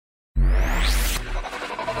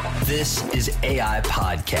This is AI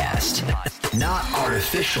Podcast, not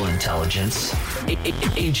artificial intelligence,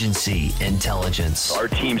 agency intelligence. Our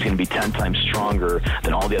team's going to be 10 times stronger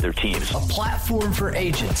than all the other teams. A platform for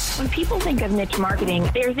agents. When people think of niche marketing,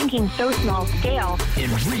 they're thinking so small scale. In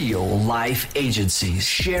real life agencies,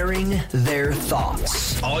 sharing their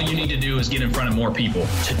thoughts. All you need to do is get in front of more people.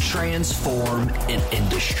 To transform an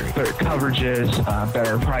industry. Better coverages,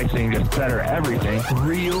 better pricing, just better everything.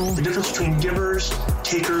 Real. The difference between givers,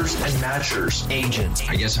 takers, and matchers. Agents.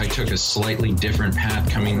 I guess I took a slightly different path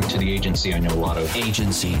coming to the agency. I know a lot of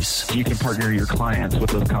agencies. You can partner your clients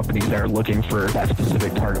with those companies that are looking for that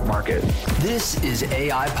specific target market. This is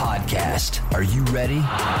AI Podcast. Are you ready?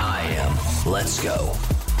 I am. Let's go.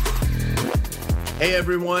 Hey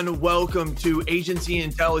everyone, welcome to Agency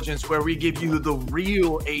Intelligence, where we give you the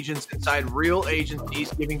real agents inside real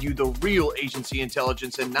agencies, giving you the real agency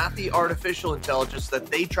intelligence and not the artificial intelligence that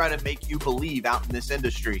they try to make you believe out in this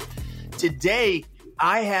industry. Today,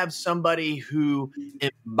 I have somebody who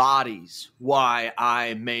embodies why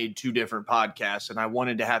I made two different podcasts, and I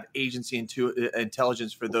wanted to have agency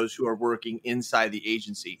intelligence for those who are working inside the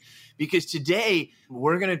agency. Because today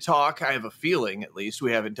we're going to talk, I have a feeling at least,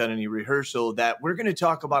 we haven't done any rehearsal, that we're going to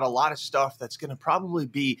talk about a lot of stuff that's going to probably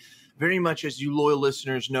be very much, as you loyal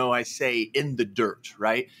listeners know, I say in the dirt,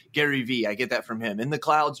 right? Gary Vee, I get that from him. In the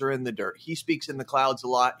clouds or in the dirt. He speaks in the clouds a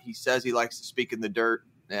lot. He says he likes to speak in the dirt.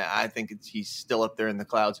 Yeah, I think he's still up there in the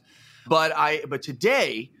clouds. But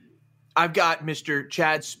today I've got Mr.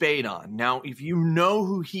 Chad Spade on. Now, if you know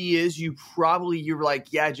who he is, you're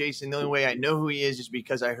like, yeah, Jason, the only way I know who he is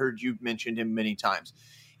because I heard you mentioned him many times.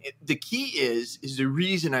 The key is the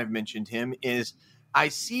reason I've mentioned him is I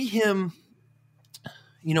see him,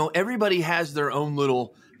 everybody has their own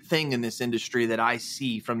little thing in this industry that I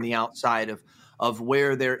see from the outside of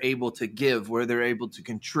where they're able to give, where they're able to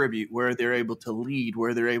contribute, where they're able to lead,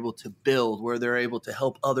 where they're able to build, where they're able to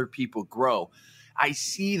help other people grow. I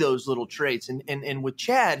see those little traits. And with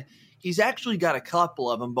Chad, he's actually got a couple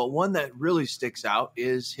of them, but one that really sticks out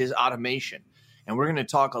is his automation. And we're going to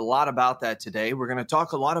talk a lot about that today. We're going to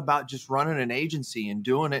talk a lot about just running an agency and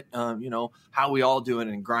doing it, how we all do it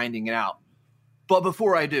and grinding it out. But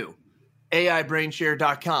before I do,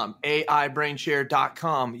 AIBrainshare.com,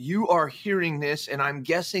 AIBrainshare.com. You are hearing this, and I'm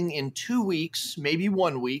guessing in 2 weeks, maybe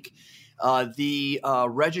 1 week, the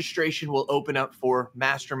registration will open up for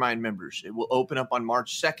mastermind members. It will open up on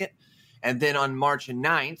March 2nd, and then on March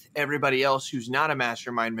 9th, everybody else who's not a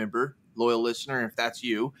mastermind member, loyal listener, if that's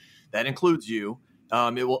you, that includes you,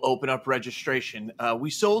 it will open up registration. We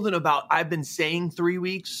sold in I've been saying 3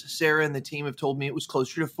 weeks. Sarah and the team have told me it was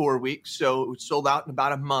closer to 4 weeks. So it sold out in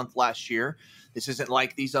about a month last year. This isn't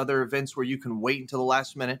like these other events where you can wait until the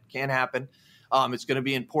last minute. Can't happen. It's going to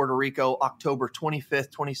be in Puerto Rico, October 25th,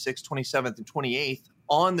 26th, 27th, and 28th.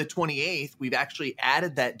 On the 28th, we've actually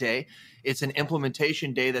added that day. It's an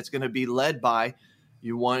implementation day that's going to be led by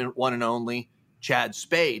you one and only Chad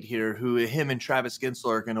Spade here, who him and Travis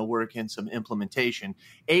Gensler are going to work in some implementation.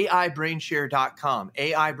 AIBrainshare.com,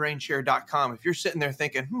 AIBrainshare.com. If you're sitting there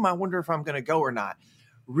thinking, I wonder if I'm going to go or not.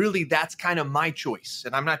 Really, that's kind of my choice.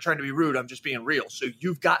 And I'm not trying to be rude. I'm just being real. So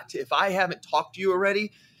you've got to, if I haven't talked to you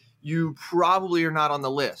already, you probably are not on the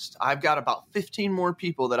list. I've got about 15 more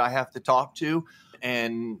people that I have to talk to.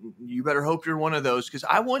 And you better hope you're one of those because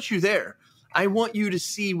I want you there. I want you to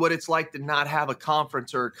see what it's like to not have a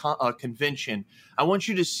conference or a convention. I want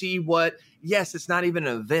you to see yes, it's not even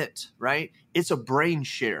an event, right? It's a brain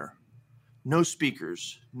share. No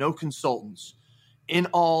speakers, no consultants, in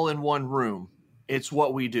one room. It's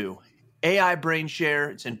what we do. AI Brain Share.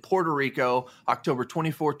 It's in Puerto Rico, October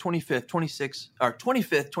 24th, 25th, 26th, or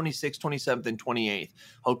 25th, 26th, 27th, and 28th.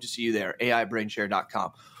 Hope to see you there.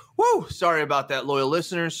 AIBrainshare.com. Woo! Sorry about that, loyal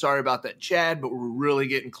listeners. Sorry about that, Chad, but we're really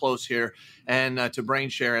getting close here and to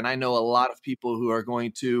BrainShare. And I know a lot of people who are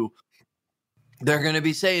they're going to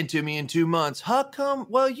be saying to me in 2 months, how come?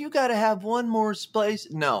 Well, you got to have one more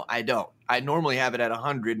place. No, I don't. I normally have it at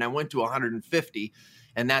 100, and I went to 150,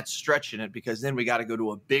 and that's stretching it because then we got to go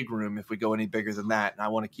to a big room if we go any bigger than that. And I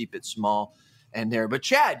want to keep it small and there. But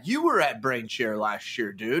Chad, you were at BrainShare last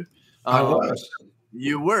year, dude. I was.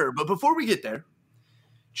 You were. But before we get there,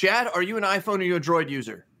 Chad, are you an iPhone or you a Droid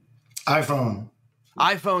user? iPhone.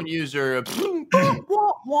 iPhone user.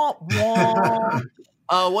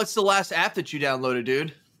 What's the last app that you downloaded,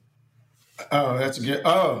 dude? Oh, that's good.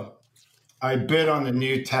 Oh, I bid on the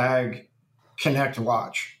new Tag Connect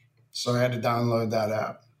Watch, so I had to download that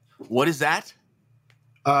app. What is that?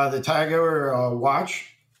 The Tiger Watch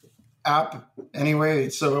app. Anyway,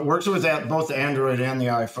 so it works with both the Android and the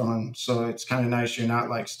iPhone. So it's kind of nice. You're not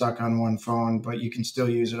like stuck on one phone, but you can still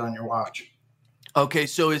use it on your watch. Okay,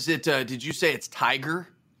 so is it? Did you say it's Tiger?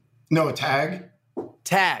 No, Tag.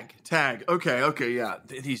 Tag. Okay, yeah.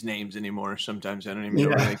 These names anymore. Sometimes I don't even know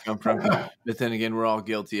where they come from. But then again, we're all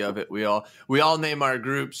guilty of it. We all name our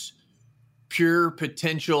groups Pure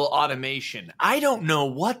Potential Automation. I don't know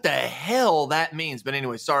what the hell that means. But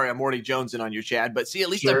anyway, sorry, I'm already jonesing on you, Chad. But see, at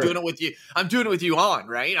least I'm doing it with you. I'm doing it with you on,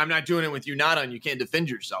 right? I'm not doing it with you not on. You can't defend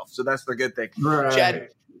yourself. So that's the good thing. Right. Chad,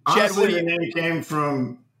 honestly, the name came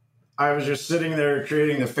from, I was just sitting there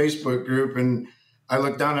creating the Facebook group, and I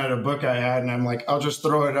looked down at a book I had, and I'm like, I'll just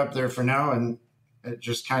throw it up there for now. And it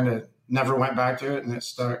just kind of never went back to it, and it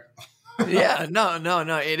stuck. Yeah, no,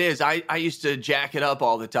 it is. I used to jack it up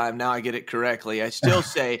all the time. Now I get it correctly. I still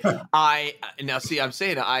say I'm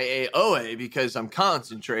saying IAOA because I'm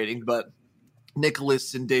concentrating, but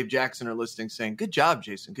Nicholas and Dave Jackson are listening saying, good job,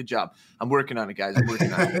 Jason. Good job. I'm working on it, guys. I'm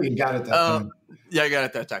working on it. You got it that time. Yeah, I got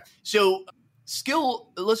it that time. So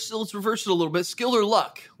skill, let's reverse it a little bit. Skill or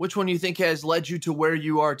luck? Which one do you think has led you to where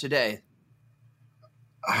you are today?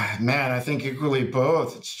 Man, I think equally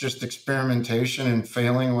both. It's just experimentation and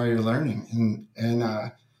failing while you're learning and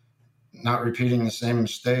not repeating the same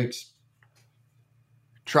mistakes.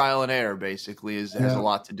 Trial and error basically has a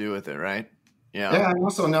lot to do with it, right? Yeah. Yeah, and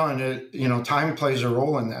also knowing that, time plays a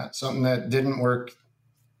role in that. Something that didn't work,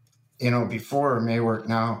 before may work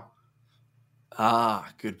now.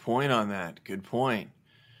 Good point on that. Good point.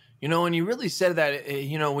 When you really said that,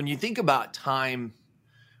 when you think about time,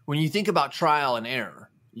 when you think about trial and error,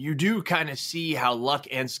 you do kind of see how luck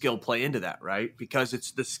and skill play into that, right? Because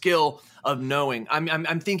it's the skill of knowing.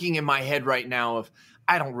 I'm thinking in my head right now of,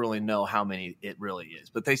 I don't really know how many it really is,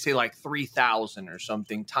 but they say like 3,000 or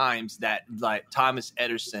something times that, like Thomas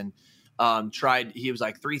Edison tried. He was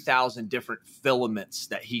like 3,000 different filaments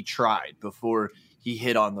that he tried before he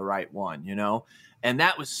hit on the right one, and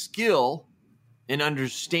that was skill in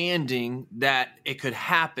understanding that it could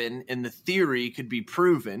happen and the theory could be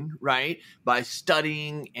proven, right, by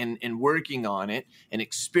studying and working on it and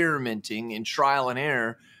experimenting and trial and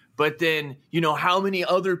error. But then, how many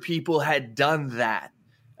other people had done that,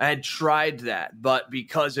 had tried that, but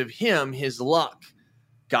because of him, his luck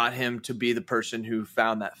got him to be the person who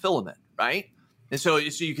found that filament, right? And so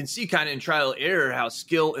you can see kind of in trial and error how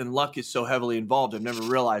skill and luck is so heavily involved. I've never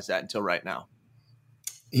realized that until right now.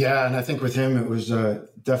 Yeah, and I think with him, it was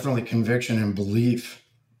definitely conviction and belief.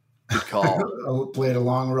 Good call. Played a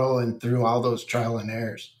long role in through all those trial and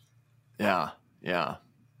errors. Yeah.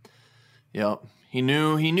 Yep. He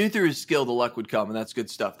knew through his skill the luck would come, and that's good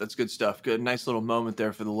stuff. Good, nice little moment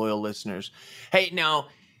there for the loyal listeners. Hey, now,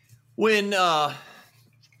 when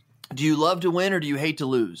do you love to win or do you hate to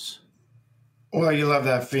lose? Well, you love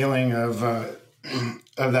that feeling of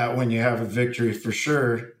that when you have a victory for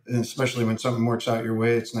sure. And especially when something works out your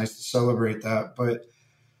way, it's nice to celebrate that. But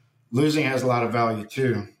losing has a lot of value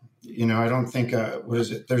too. I don't think,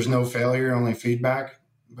 there's no failure, only feedback.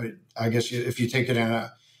 But I guess if you take it in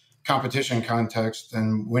a competition context,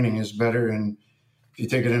 then winning is better. And if you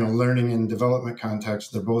take it in a learning and development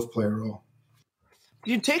context, they both play a role.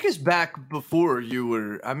 Can you take us back before you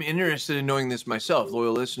were? I'm interested in knowing this myself.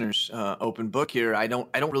 Loyal listeners, open book here. I don't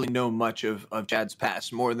really know much of Chad's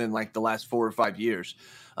past, more than like the last 4 or 5 years.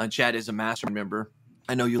 Chad is a mastermind member.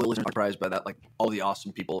 I know you listeners are surprised by that. Like all the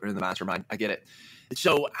awesome people are in the mastermind. I get it.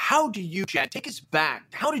 So how do you, Chad, take us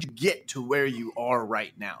back? How did you get to where you are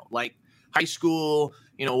right now? Like high school,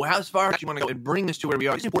 how far do you want to go and bring this to where we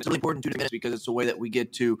are? It's really important to do this because it's a way that we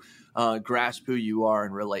get to grasp who you are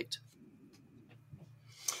and relate.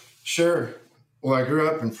 Sure. Well, I grew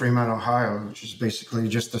up in Fremont, Ohio, which is basically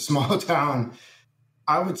just a small town.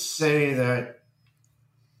 I would say that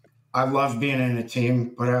I love being in a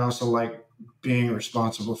team, but I also like being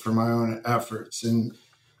responsible for my own efforts. And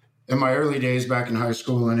in my early days back in high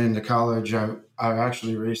school and into college, I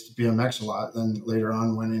actually raced BMX a lot. Then later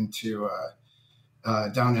on went into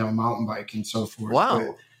downhill mountain bike and so forth.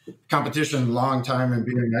 Wow. But competition, long time in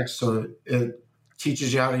BMX, so it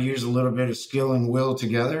teaches you how to use a little bit of skill and will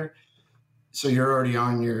together. So you're already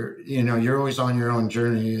on you're always on your own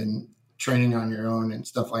journey and training on your own and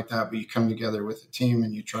stuff like that. But you come together with a team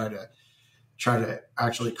and you try to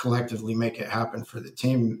actually collectively make it happen for the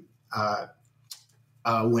team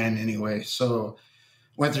win anyway. So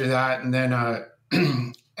went through that. And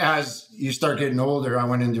then as you start getting older, I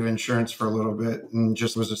went into insurance for a little bit and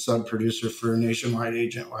just was a sub producer for a nationwide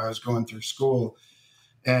agent while I was going through school.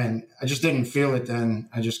 And I just didn't feel it then.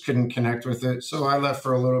 I just couldn't connect with it. So I left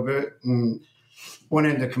for a little bit and went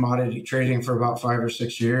into commodity trading for about 5 or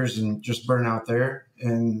 6 years and just burned out there.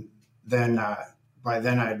 And then by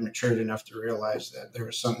then I had matured enough to realize that there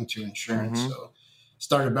was something to insurance. Mm-hmm. So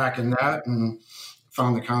started back in that and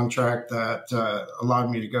found the contract that allowed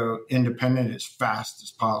me to go independent as fast as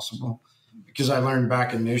possible, because I learned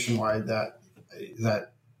back in Nationwide that,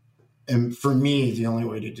 and for me, the only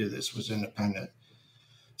way to do this was independent.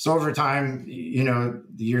 So over time, the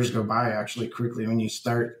years go by actually quickly when you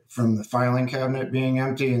start from the filing cabinet being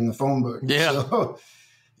empty and the phone book. Yeah. So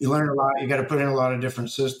you learn a lot. You got to put in a lot of different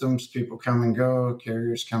systems. People come and go,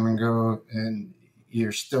 carriers come and go, and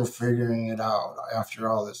you're still figuring it out after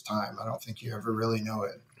all this time. I don't think you ever really know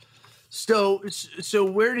it. So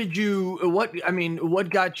where did you, what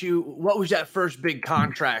got you, what was that first big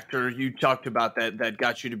contract, or you talked about that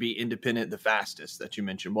got you to be independent the fastest that you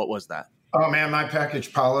mentioned? What was that? Oh man, my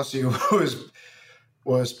package policy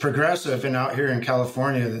was Progressive, and out here in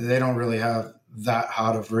California, they don't really have that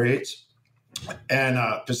hot of rates, and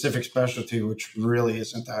Pacific Specialty, which really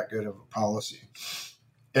isn't that good of a policy.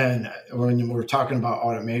 And when we're talking about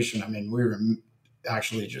automation, I mean, we were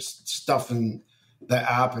actually just stuffing the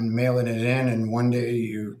app and mailing it in, and one day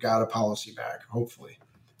you got a policy back, hopefully.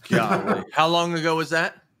 Golly. How long ago was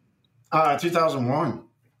that? 2001.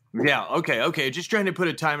 Yeah. Okay. Just trying to put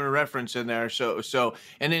a time and reference in there. So,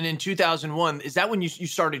 and then in 2001, is that when you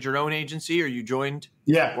started your own agency, or you joined?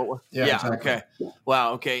 Yeah. Yeah. Exactly. Okay.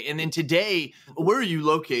 Wow. Okay. And then today, where are you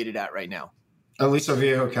located at right now? Aliso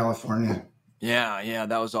Viejo, California. Yeah.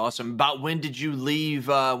 That was awesome. About when did you leave?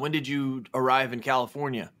 When did you arrive in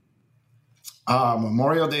California?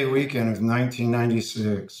 Memorial Day weekend of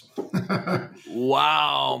 1996.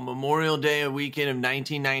 Wow. Memorial Day weekend of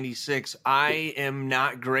 1996. I am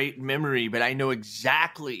not great memory, but I know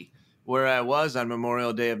exactly where I was on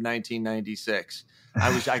Memorial Day of 1996.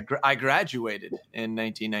 I graduated in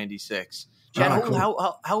 1996. Chad, Cool.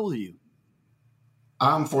 how old are you?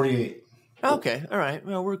 I'm 48. Okay. All right.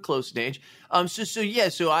 Well, we're close in age.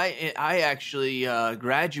 So I actually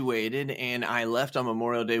graduated, and I left on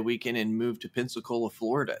Memorial Day weekend and moved to Pensacola,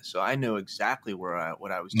 Florida. So I know exactly what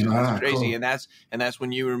I was doing. That's crazy. Cool. And that's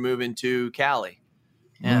when you were moving to Cali.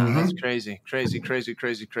 Yeah, Mm-hmm. That's crazy.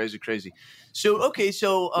 So, okay.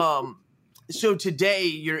 So today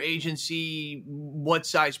your agency, what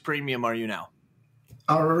size premium are you now?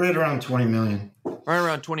 Right around 20 million. Right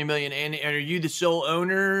around 20 million. And are you the sole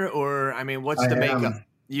owner, or, I mean, what's the makeup?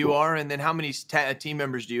 You are. And then how many team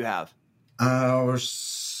members do you have? We're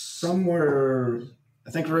somewhere,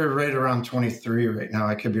 I think we're right around 23 right now.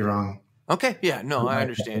 I could be wrong. Okay. Yeah, no, I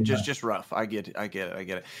understand. Just rough. I get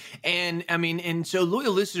it. And I mean, and so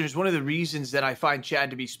loyal listeners, one of the reasons that I find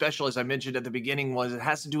Chad to be special, as I mentioned at the beginning, was it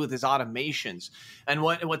has to do with his automations. And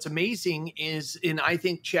what's amazing is, and I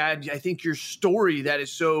think, Chad, your story that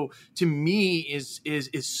is so, to me, is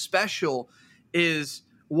special, is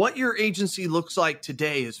what your agency looks like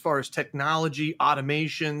today as far as technology,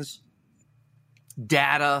 automations,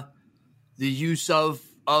 data, the use of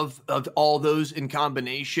all those in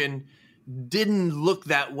combination. Didn't look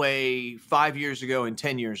that way 5 years ago and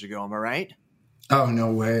 10 years ago. Am I right? Oh,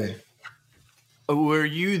 no way. Were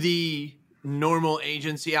you the normal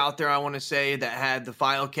agency out there, I want to say, that had the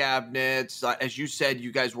file cabinets? As you said,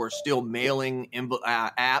 you guys were still mailing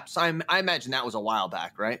apps. I imagine that was a while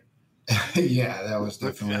back, right? Yeah, that was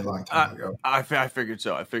definitely a long time ago. I figured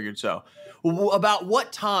so. About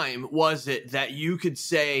what time was it that you could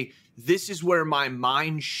say, this is where my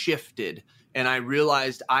mind shifted, and I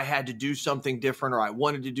realized I had to do something different, or I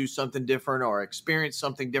wanted to do something different, or experience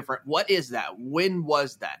something different? What is that? When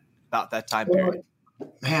was that, about that time period?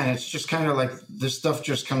 Man, it's just kind of like this stuff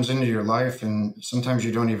just comes into your life, and sometimes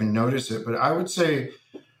you don't even notice it. But I would say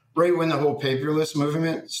right when the whole paperless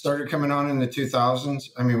movement started coming on in the 2000s,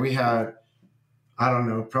 I mean, we had, I don't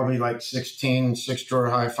know, probably like 16 six-drawer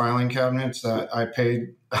high filing cabinets that I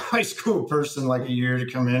paid a high school person like a year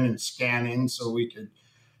to come in and scan in so we could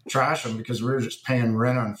trash them, because we were just paying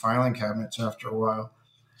rent on filing cabinets after a while.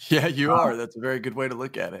 Yeah, you are. That's a very good way to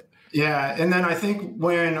look at it. Yeah. And then I think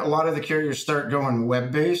when a lot of the carriers start going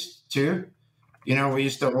web-based too, we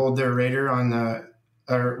used to hold their rater on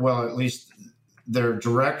at least their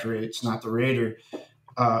direct rates, not the rater,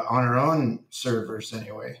 on our own servers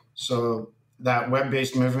anyway. So that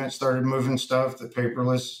web-based movement started moving stuff, the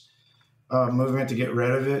paperless movement to get rid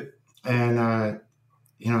of it. And,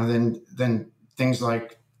 then things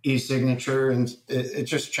like e-signature, and it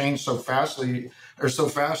just changed so fast,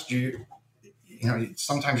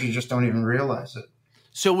 sometimes you just don't even realize it.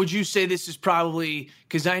 So would you say this is probably,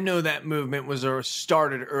 because I know that movement was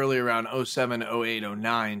started early around 07, 08,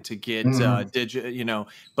 09 to get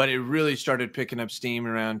but it really started picking up steam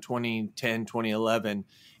around 2010, 2011.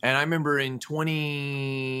 And I remember in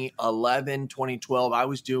 2011, 2012, I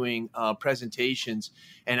was doing presentations,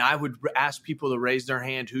 and I would ask people to raise their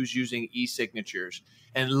hand who's using e-signatures.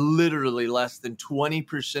 And literally less than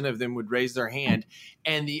 20% of them would raise their hand.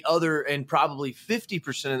 And probably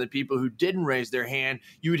 50% of the people who didn't raise their hand,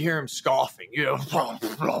 you would hear them scoffing, you know,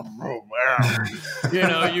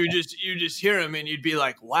 you just hear them and you'd be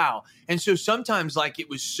like, wow. And so sometimes, like, it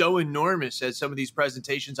was so enormous as some of these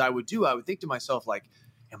presentations I would do, I would think to myself, like,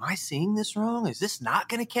 am I seeing this wrong? Is this not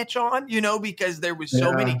going to catch on? You know, because there was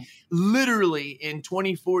so many, literally in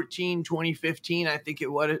 2014, 2015, I think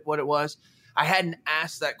what it was. I hadn't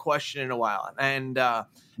asked that question in a while. And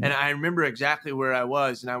I remember exactly where I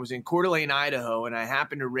was. And I was in Coeur d'Alene, Idaho, and I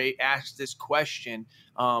happened to ask this question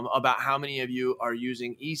about how many of you are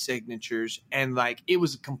using e-signatures. And, like, it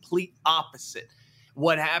was a complete opposite.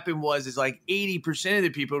 What happened is like 80% of the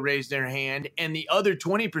people raised their hand, and the other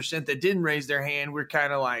 20% that didn't raise their hand were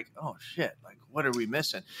kind of like, oh, shit, like, what are we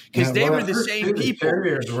missing? Because they were the same people.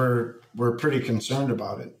 Carriers were pretty concerned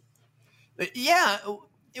about it. Yeah,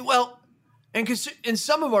 well, and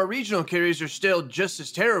some of our regional carriers are still just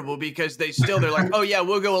as terrible because they're like, oh yeah,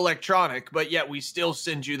 we'll go electronic, but yet we still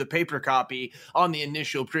send you the paper copy on the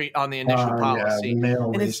initial policy.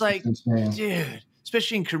 And it's like, dude,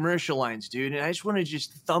 especially in commercial lines, dude. And I just want to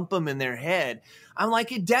just thump them in their head. I'm like,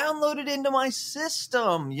 download it into my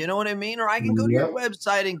system. You know what I mean? Or I can go to your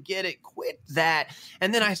website and get it. Quit that.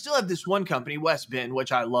 And then I still have this one company, West Bend,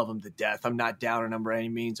 which I love them to death. I'm not down on them by any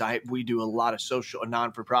means. We do a lot of social and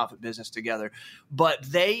non-for-profit business together. But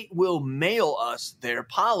they will mail us their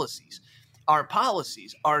policies. Our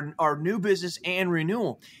policies, our new business and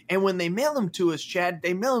renewal. And when they mail them to us, Chad,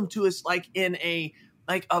 they mail them to us like in a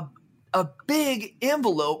big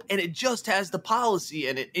envelope, and it just has the policy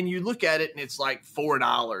in it. And you look at it and it's like $4 or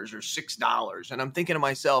 $6. And I'm thinking to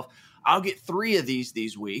myself, I'll get 3 of these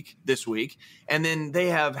this week. And then they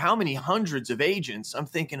have how many hundreds of agents? I'm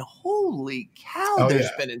thinking, holy cow, they're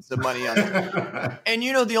spending some money on it. And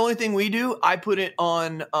you know, the only thing we do, I put it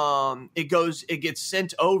on, it gets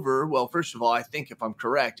sent over. Well, first of all, I think if I'm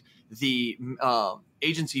correct, the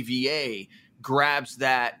agency VA grabs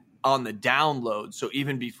that on the download. So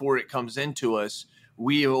even before it comes into us,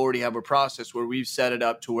 we already have a process where we've set it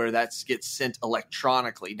up to where that gets sent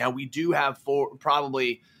electronically. Now we do have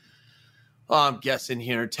probably, I'm guessing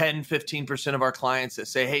here, 10, 15% of our clients that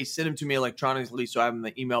say, hey, send them to me electronically so I have them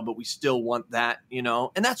in the email, but we still want that, you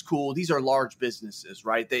know, and that's cool. These are large businesses,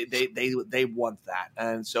 right? They want that.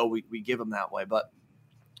 And so we give them that way, but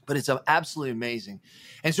it's absolutely amazing.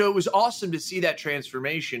 And so it was awesome to see that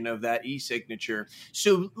transformation of that e-signature.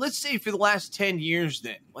 So let's say for the last 10 years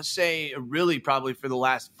then, let's say really probably for the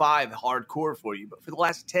last 5 hardcore for you, but for the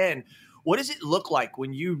last 10, what does it look like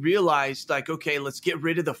when you realized, like, okay, let's get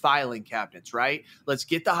rid of the filing cabinets, right? Let's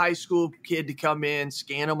get the high school kid to come in,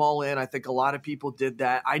 scan them all in. I think a lot of people did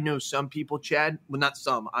that. I know some people, Chad, well, not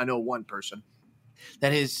some, I know one person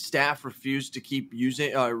that his staff refused to keep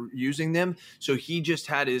using them. So he just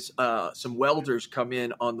had his some welders come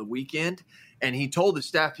in on the weekend, and he told the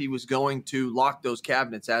staff he was going to lock those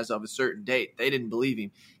cabinets as of a certain date. They didn't believe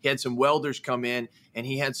him. He had some welders come in, and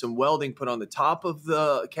he had some welding put on the top of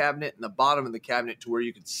the cabinet and the bottom of the cabinet to where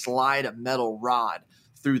you could slide a metal rod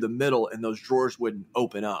through the middle and those drawers wouldn't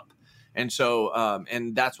open up. And so,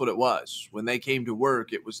 and that's what it was. When they came to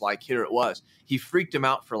work, it was like, here it was. He freaked them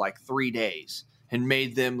out for like 3 days and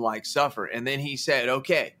made them like suffer. And then he said,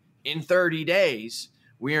 okay, in 30 days,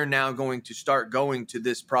 we are now going to start going to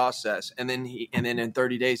this process. And then in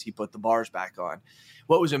 30 days, he put the bars back on.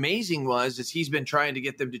 What was amazing is he's been trying to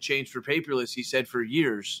get them to change for paperless. He said for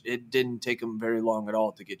years, it didn't take him very long at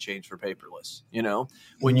all to get changed for paperless. You know,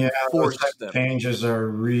 when you force them. Changes are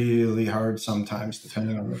really hard sometimes,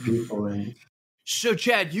 depending on the people. And so,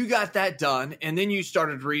 Chad, you got that done, and then you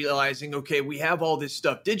started realizing, okay, we have all this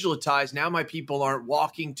stuff digitalized. Now my people aren't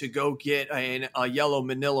walking to go get a yellow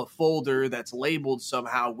manila folder that's labeled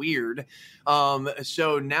somehow weird.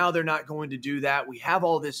 So now they're not going to do that. We have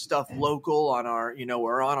all this stuff local on our,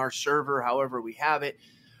 or on our server, however we have it.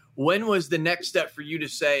 When was the next step for you to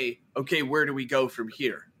say, okay, where do we go from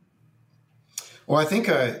here? Well, I think,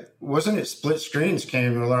 wasn't it split screens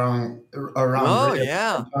came around? Oh,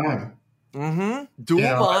 yeah. Time. Mm-hmm.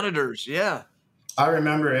 Dual monitors. Yeah. I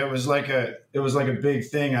remember it was like a big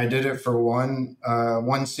thing. I did it for one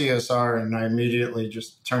CSR, and I immediately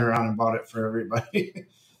just turned around and bought it for everybody.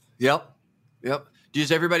 Yep. Does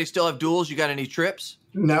everybody still have duals? You got any trips?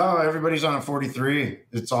 No, everybody's on a 43.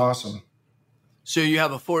 It's awesome. So you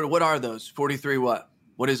have a 40. What are those? 43 what?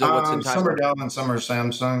 What is it? What's in time? Some are Dell and some are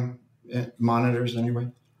Samsung monitors anyway.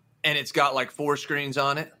 And it's got like 4 screens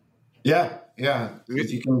on it? Yeah.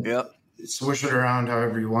 You can swish it around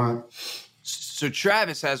however you want. So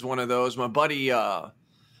Travis has one of those. My buddy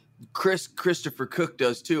Christopher Cook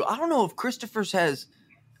does too. I don't know if Christopher's has,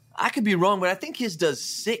 I could be wrong, but I think his does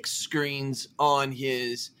 6 screens on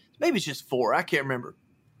his, maybe it's just 4. I can't remember.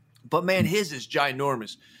 But man, his is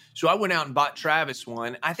ginormous. So I went out and bought Travis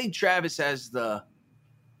one. I think Travis has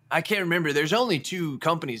I can't remember. There's only 2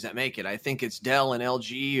 companies that make it. I think it's Dell and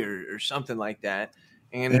LG or something like that.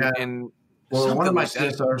 And well, one of my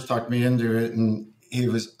CSRs talked me into it, and he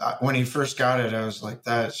was, when he first got it, I was like,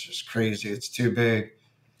 that's just crazy. It's too big.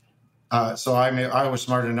 So I was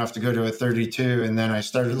smart enough to go to a 32, and then I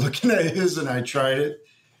started looking at his and I tried it,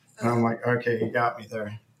 and I'm like, okay, you got me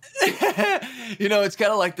there. It's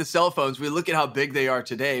kind of like the cell phones. We look at how big they are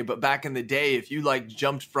today, but back in the day, if you like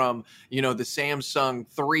jumped from, the Samsung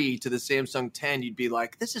 3 to the Samsung 10, you'd be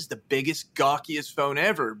like, this is the biggest, gawkiest phone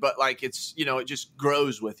ever. But like, it's, it just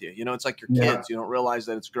grows with you. It's like your kids. You don't realize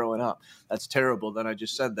that it's growing up. That's terrible that I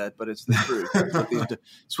just said that, but it's the truth.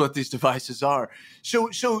 It's what these devices are. So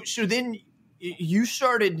then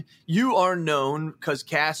you are known, because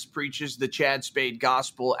Cass preaches the Chad Spade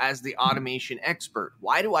gospel, as the automation expert.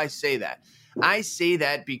 Why do I say that? I say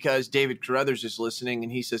that because David Carruthers is listening,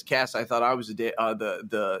 and he says, Cass, I thought I was the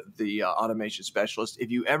automation specialist.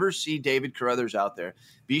 If you ever see David Carruthers out there,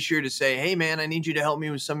 be sure to say, hey, man, I need you to help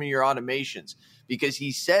me with some of your automations, because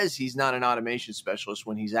he says he's not an automation specialist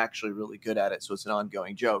when he's actually really good at it. So it's an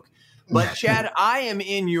ongoing joke. But Chad, I am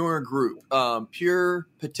in your group, Pure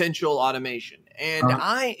Potential Automation, and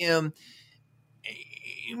I am.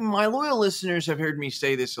 My loyal listeners have heard me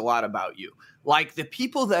say this a lot about you. Like, the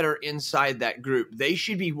people that are inside that group, they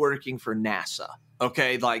should be working for NASA.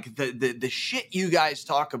 Okay, like the shit you guys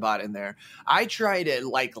talk about in there, I try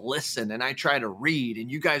to listen and I try to read,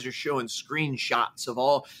 and you guys are showing screenshots of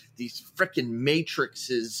all these freaking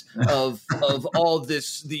matrices of all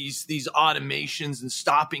these automations, and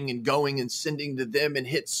stopping and going and sending to them, and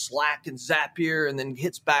hits Slack and Zapier, and then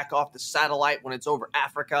hits back off the satellite when it's over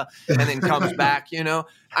Africa, and then comes back.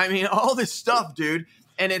 I mean, all this stuff, dude.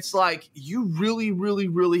 And it's like, you really, really,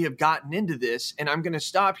 really have gotten into this. And I'm going to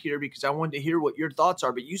stop here because I wanted to hear what your thoughts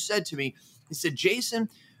are. But you said to me, you said, Jason,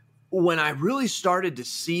 when I really started to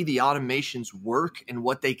see the automations work and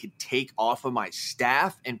what they could take off of my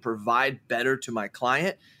staff and provide better to my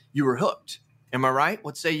client, you were hooked. Am I right?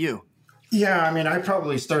 What say you? Yeah, I mean, I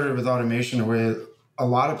probably started with automation where a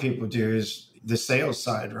lot of people do, is the sales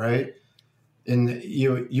side, right? And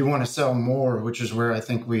you want to sell more, which is where I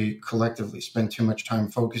think we collectively spend too much time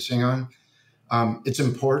focusing on. It's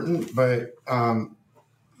important, but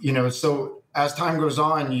so as time goes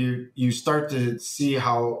on, you start to see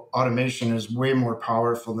how automation is way more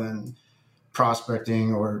powerful than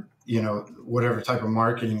prospecting or whatever type of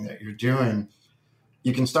marketing that you're doing.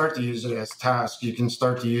 You can start to use it as tasks. You can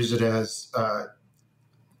start to use it as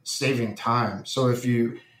saving time. So if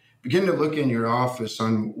you begin to look in your office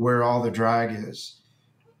on where all the drag is,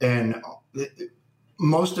 and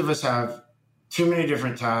most of us have too many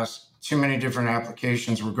different tasks, too many different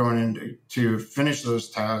applications we're going into to finish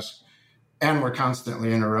those tasks, and we're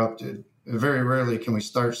constantly interrupted. Very rarely can we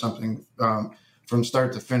start something from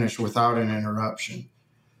start to finish without an interruption.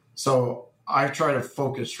 So I try to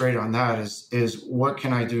focus straight on that is what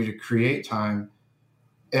can I do to create time,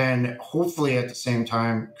 and hopefully at the same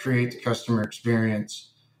time create the customer experience.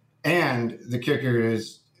 And the kicker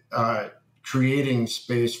is creating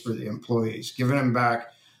space for the employees, giving them back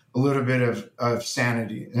a little bit of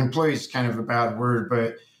sanity. An employee is kind of a bad word,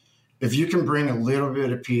 but if you can bring a little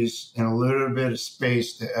bit of peace and a little bit of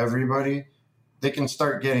space to everybody, they can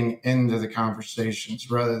start getting into the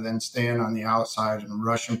conversations rather than staying on the outside and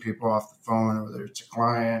rushing people off the phone, whether it's a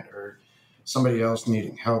client or somebody else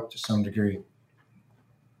needing help to some degree.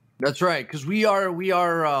 That's right, because we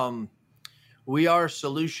are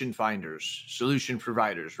solution finders, solution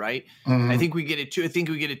providers, right? Mm-hmm. I think we get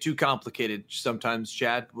it too complicated sometimes,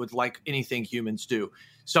 Chad, with like anything humans do.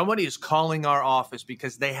 Somebody is calling our office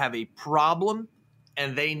because they have a problem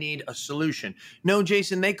and they need a solution. No,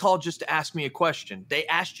 Jason, they called just to ask me a question. They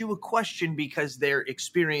asked you a question because they're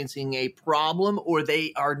experiencing a problem, or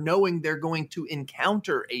they are knowing they're going to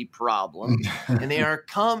encounter a problem, and they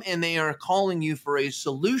are calling you for a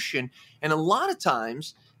solution. And a lot of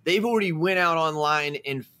times they've already went out online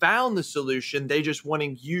and found the solution. They just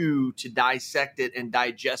wanting you to dissect it and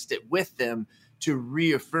digest it with them to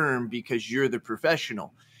reaffirm, because you're the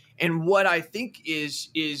professional. And what I think is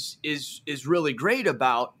really great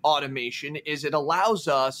about automation is it allows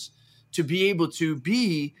us to be able to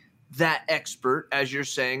be that expert, as you're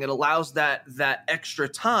saying. It allows that extra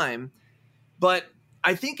time. But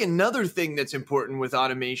I think another thing that's important with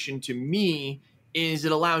automation to me is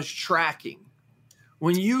it allows tracking.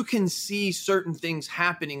 When you can see certain things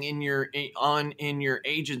happening in your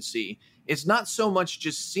agency, it's not so much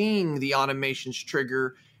just seeing the automations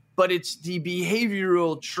trigger, but it's the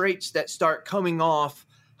behavioral traits that start coming off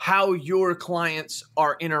how your clients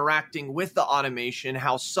are interacting with the automation,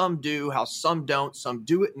 how some do, how some don't, some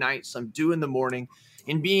do at night, some do in the morning,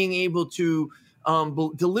 and being able to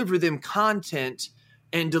deliver them content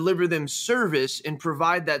and deliver them service and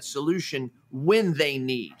provide that solution when they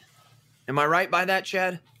need. Am I right by that,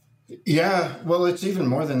 Chad? Yeah, well, it's even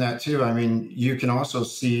more than that too. I mean, you can also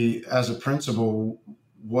see as a principal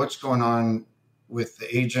what's going on with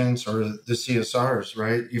the agents or the CSRs,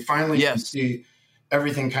 right? You finally can see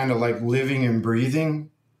everything kind of like living and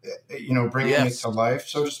breathing, bringing it to life,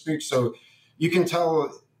 so to speak. So you can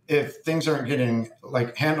tell if things aren't getting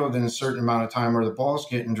like handled in a certain amount of time or the ball's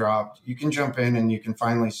getting dropped. You can jump in and you can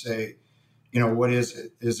finally say, what is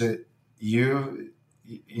it? Is it you?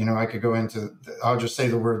 I could go into, I'll just say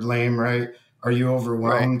the word lame, right? Are you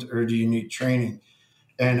overwhelmed or do you need training?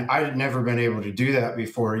 And I had never been able to do that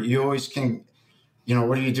before. You always can,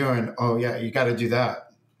 what are you doing? Oh yeah, you got to do that.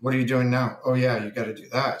 What are you doing now? Oh yeah, you got to do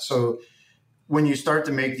that. So when you start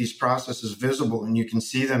to make these processes visible and you can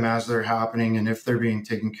see them as they're happening and if they're being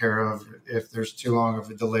taken care of, if there's too long of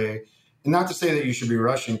a delay, and not to say that you should be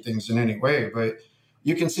rushing things in any way, but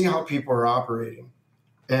you can see how people are operating.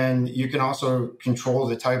 And you can also control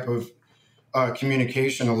the type of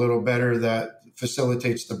communication a little better that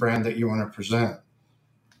facilitates the brand that you want to present.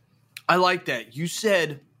 I like that. You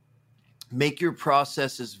said make your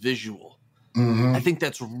processes visual. Mm-hmm. I think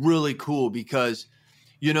that's really cool because,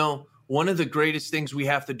 one of the greatest things we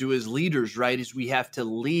have to do as leaders, right, is we have to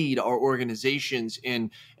lead our organizations and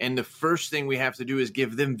the first thing we have to do is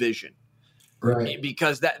give them vision. Right.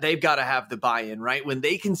 Because that they've got to have the buy-in, right? When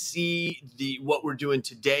they can see what we're doing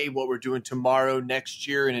today, what we're doing tomorrow, next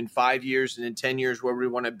year, and in 5 years and in 10 years where we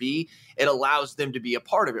want to be, it allows them to be a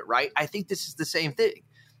part of it, right? I think this is the same thing.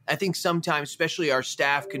 I think sometimes, especially our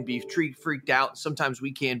staff can be freaked out. Sometimes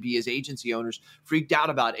we can be as agency owners freaked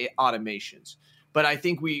out about automations. But I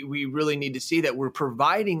think we really need to see that we're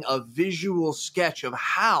providing a visual sketch of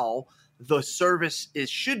how the service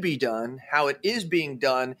should be done, how it is being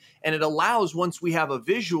done, and it allows, once we have a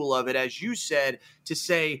visual of it, as you said, to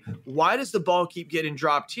say, why does the ball keep getting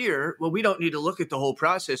dropped here? Well, we don't need to look at the whole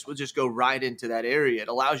process. We'll just go right into that area. It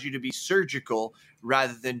allows you to be surgical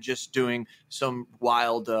rather than just doing some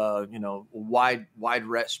wild, wide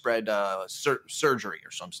spread surgery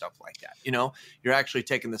or some stuff like that. You're actually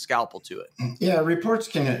taking the scalpel to it. Yeah,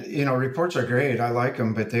 reports reports are great. I like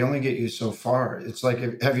them, but they only get you so far. It's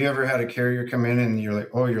like, have you ever had a carrier come in and you're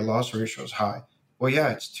like, oh, your loss ratio is high? Well, yeah,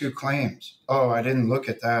 it's 2 claims. Oh, I didn't look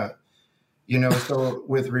at that. So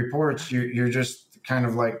with reports, you're just kind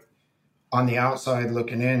of like on the outside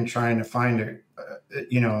looking in, trying to find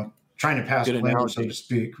trying to pass claims, so to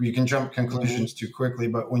speak. You can jump conclusions too quickly,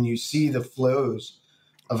 but when you see the flows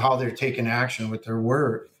of how they're taking action with their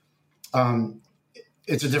work,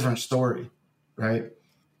 it's a different story, right?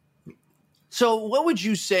 So what would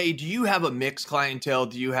you say? Do you have a mixed clientele?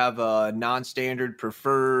 Do you have a non-standard,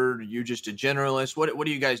 preferred? Are you just a generalist? What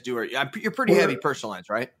do you guys do? You're pretty heavy personal lines,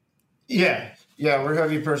 right? Yeah, we're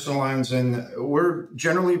heavy personal lines, and we're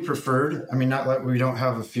generally preferred. I mean, not like we don't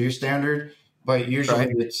have a few standard, but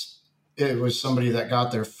usually it was somebody that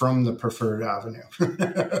got there from the preferred avenue.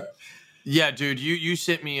 Yeah, dude, you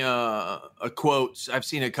sent me a quote. I've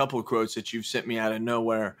seen a couple of quotes that you've sent me out of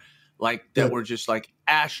nowhere, that were just like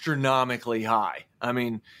astronomically high. I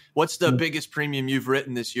mean, what's the biggest premium you've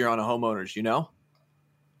written this year on a homeowners?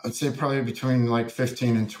 I'd say probably between like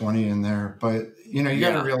 15 and 20 in there. But, you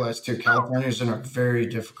got to realize too, California is in a very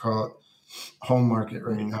difficult home market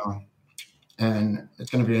right now. And it's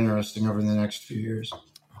going to be interesting over the next few years.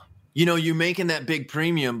 You're making that big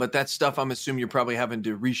premium, but that stuff I'm assuming you're probably having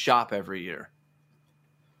to reshop every year.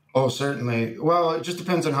 Oh, certainly. Well, it just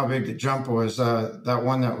depends on how big the jump was. That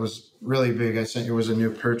one that was really big, I think it was a new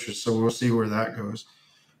purchase. So we'll see where that goes.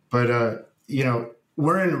 But,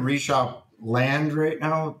 we're in reshop land right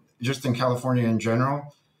now, just in California in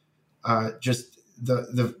general. Just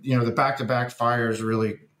the back-to-back fires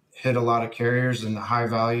really hit a lot of carriers, and the high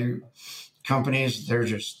value companies, they're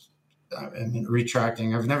just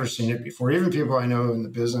retracting. I've never seen it before. Even people I know in the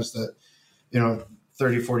business that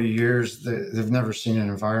 30, 40 years, they've never seen an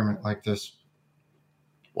environment like this.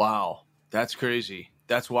 Wow, that's crazy.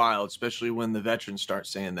 That's wild, especially when the veterans start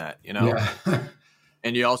saying that. Yeah.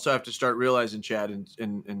 And you also have to start realizing, Chad,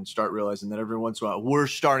 and start realizing that every once in a while we're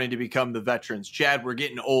starting to become the veterans. Chad, we're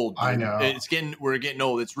getting old. I know. We're getting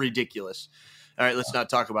old. It's ridiculous. All right, let's not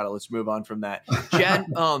talk about it. Let's move on from that. Chad,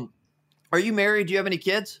 are you married? Do you have any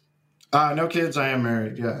kids? No kids. I am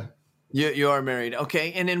married. Yeah. You are married.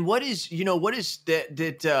 Okay. And then what does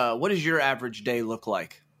your average day look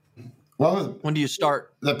like? Well, when do you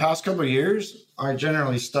start? The past couple of years, I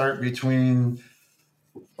generally start between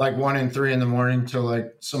like 1 and 3 in the morning till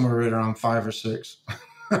like somewhere right around 5 or 6.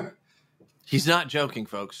 He's not joking,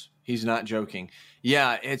 folks. He's not joking.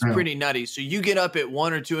 Yeah, it's pretty nutty. So you get up at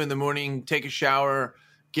 1 or 2 in the morning, take a shower,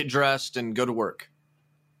 get dressed, and go to work.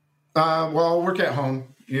 Well, I'll work at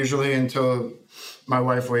home usually until my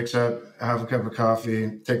wife wakes up, have a cup of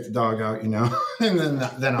coffee, take the dog out, and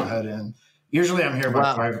then I'll head in. Usually I'm here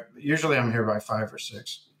by 5. Usually I'm here by 5 or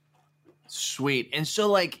 6. Sweet. And so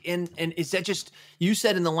like, and is that just, you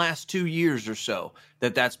said in the last 2 years or so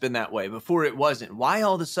that's been that way? Before it wasn't. Why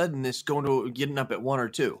all of a sudden this getting up at 1 or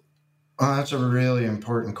 2? That's a really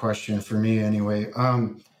important question for me anyway.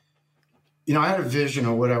 I had a vision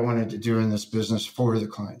of what I wanted to do in this business for the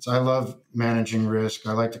clients. I love managing risk.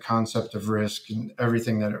 I like the concept of risk and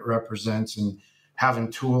everything that it represents, and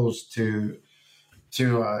having tools to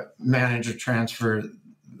manage or transfer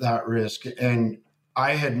that risk. And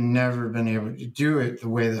I had never been able to do it the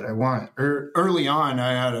way that I want. Early on,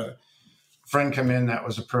 I had a friend come in that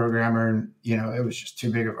was a programmer, and it was just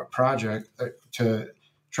too big of a project to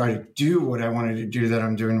try to do what I wanted to do that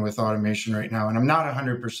I'm doing with automation right now. And I'm not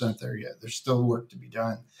 100% there yet. There's still work to be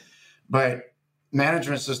done. But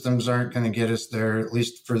management systems aren't going to get us there, at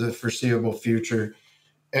least for the foreseeable future.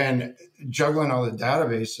 And juggling all the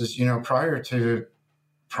databases, prior to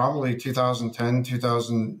probably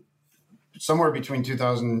 2010, somewhere between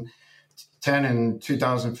 2010 and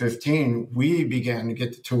 2015, we began to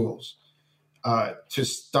get the tools to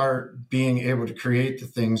start being able to create the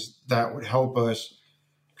things that would help us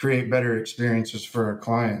create better experiences for our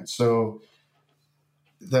clients. So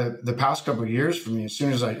the past couple of years for me, as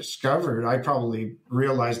soon as I discovered, I probably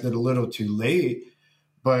realized it a little too late,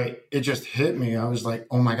 but it just hit me. I was like,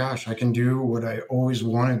 oh my gosh, I can do what I always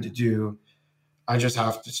wanted to do. I just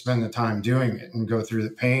have to spend the time doing it and go through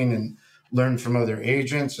the pain and learn from other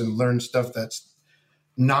agents and learn stuff that's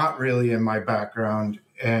not really in my background.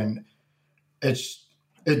 And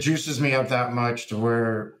it juices me up that much to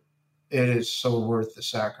where it is so worth the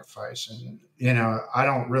sacrifice. And, I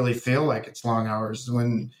don't really feel like it's long hours.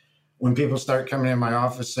 When people start coming in my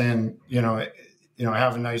office saying,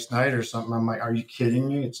 have a nice night or something, I'm like, are you kidding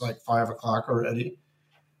me? It's like 5 o'clock already.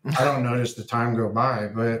 I don't notice the time go by,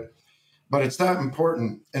 but it's that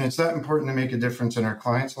important. And it's that important to make a difference in our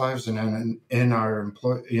clients' lives and in our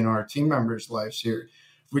our team members' lives here.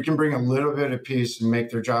 If we can bring a little bit of peace and make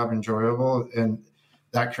their job enjoyable, and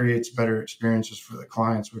that creates better experiences for the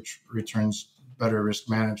clients, which returns better risk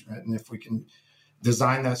management. And if we can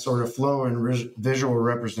design that sort of flow and visual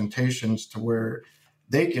representations to where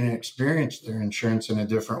they can experience their insurance in a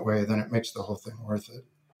different way, then it makes the whole thing worth it.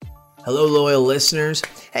 Hello, loyal listeners.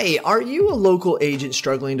 Hey, are you a local agent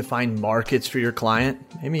struggling to find markets for your client?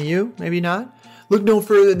 Maybe you, maybe not. Look no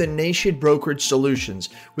further than Nation Brokerage Solutions.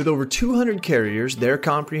 With over 200 carriers, their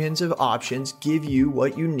comprehensive options give you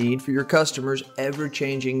what you need for your customers'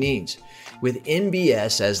 ever-changing needs. With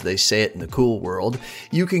NBS, as they say it in the cool world,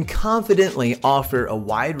 you can confidently offer a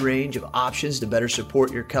wide range of options to better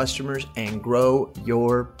support your customers and grow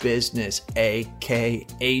your business, aka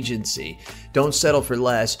agency. Don't settle for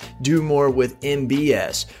less. Do more with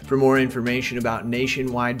NBS. For more information about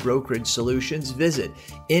nationwide brokerage solutions, visit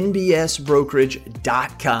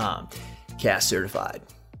nbsbrokerage.com. CAS certified.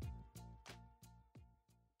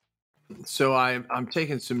 So I'm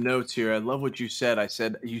taking some notes here. I love what you said.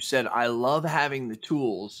 You said, I love having the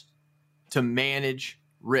tools to manage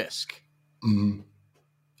risk. Mm-hmm.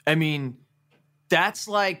 I mean, that's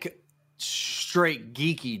like straight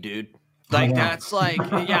geeky, dude. Like, that's like,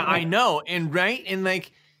 yeah, I know. And right. And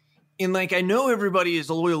like, I know everybody is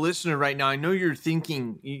a loyal listener right now. I know you're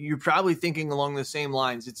probably thinking along the same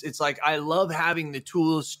lines. It's like, I love having the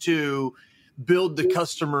tools to build the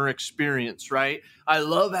customer experience, right? I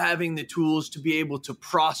love having the tools to be able to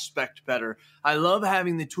prospect better. I love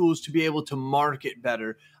having the tools to be able to market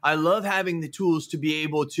better. I love having the tools to be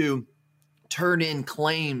able to turn in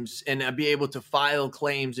claims and be able to file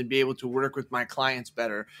claims and be able to work with my clients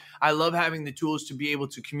better. I love having the tools to be able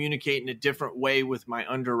to communicate in a different way with my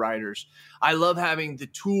underwriters. I love having the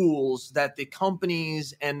tools that the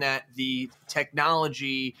companies and that the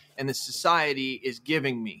technology and the society is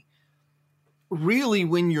giving me. Really,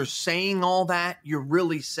 when you're saying all that, you're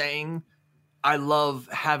really saying, I love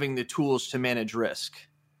having the tools to manage risk.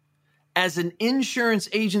 As an insurance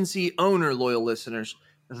agency owner, loyal listeners,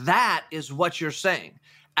 that is what you're saying.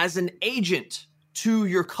 As an agent to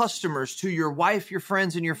your customers, to your wife, your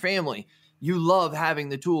friends, and your family. You love having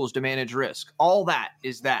the tools to manage risk. All that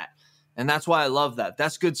is that. And that's why I love that.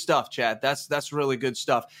 That's good stuff, Chad. That's really good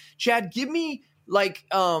stuff. Chad, give me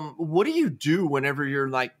what do you do whenever you're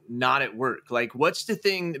like not at work? Like, what's the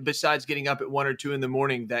thing besides getting up at 1 or 2 in the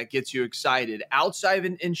morning that gets you excited outside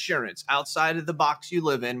of insurance, outside of the box you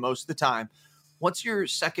live in most of the time? What's your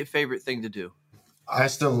second favorite thing to do? I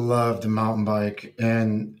still love to mountain bike.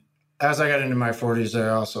 And as I got into my 40s, I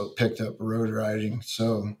also picked up road riding.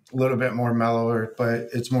 So a little bit more mellower, but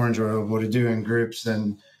it's more enjoyable to do in groups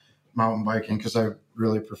than mountain biking because I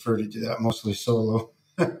really prefer to do that mostly solo.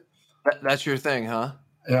 That's your thing, huh?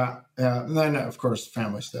 Yeah. And then, of course,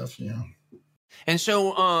 family stuff, And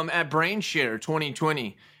so at BrainShare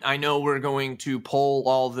 2020, I know we're going to poll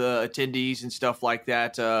all the attendees and stuff like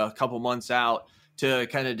that a couple months out to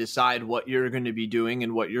kind of decide what you're going to be doing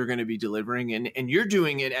and what you're going to be delivering. And you're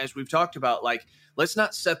doing it, as we've talked about, like, let's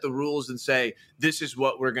not set the rules and say, this is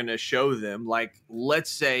what we're going to show them. Like,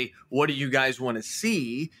 let's say, what do you guys want to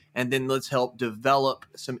see? And then let's help develop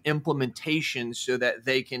some implementation so that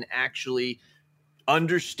they can actually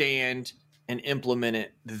understand and implement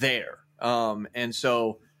it there. And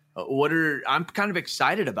so I'm kind of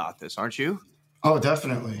excited about this, aren't you? Oh,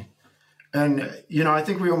 definitely. And, I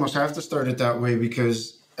think we almost have to start it that way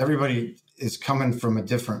because everybody is coming from a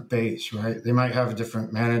different base, right? They might have a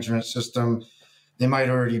different management system. They might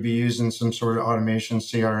already be using some sort of automation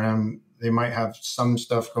CRM. They might have some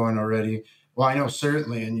stuff going already. Well, I know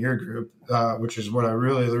certainly in your group, which is what I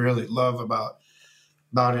really, really love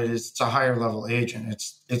about it, is it's a higher level agent.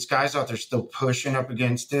 It's guys out there still pushing up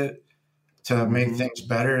against it to make things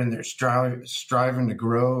better, and they're striving to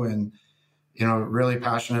grow and, really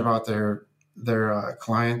passionate about their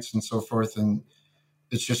clients and so forth. And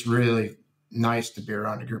it's just really nice to be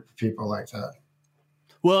around a group of people like that.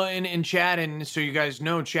 Well, and Chad, and so you guys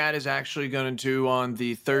know, Chad is actually going to, on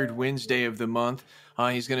the third Wednesday of the month,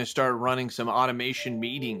 he's going to start running some automation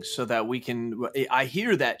meetings so that we can, I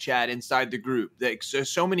hear that, Chad, inside the group, that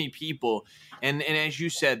so many people, and as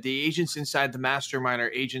you said, the agents inside the mastermind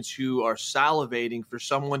are agents who are salivating for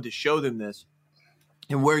someone to show them this.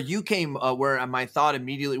 And where you came, where my thought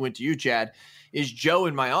immediately went to you, Chad, is Joe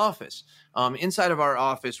in my office. Inside of our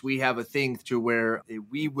office, we have a thing to where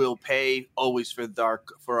we will pay always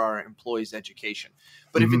for our employees' education.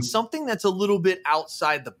 But if it's something that's a little bit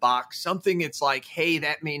outside the box, something it's like, hey,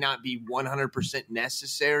 that may not be 100%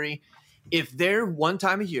 necessary. If they're one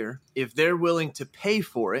time a year, if they're willing to pay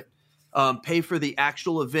for it, pay for the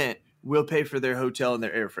actual event, we'll pay for their hotel and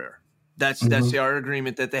their airfare. That's our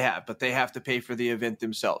agreement that they have, but they have to pay for the event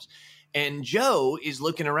themselves. And Joe is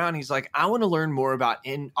looking around. He's like, I want to learn more about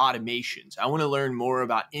automations. I want to learn more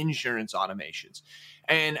about insurance automations.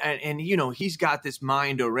 And he's got this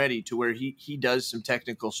mind already to where he does some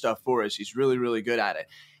technical stuff for us. He's really, really good at it.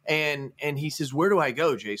 And he says, where do I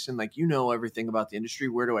go, Jason? Like, everything about the industry.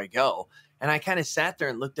 Where do I go? And I kind of sat there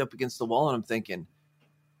and looked up against the wall and I'm thinking,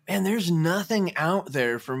 man, there's nothing out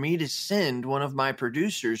there for me to send one of my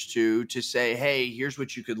producers to say, hey, here's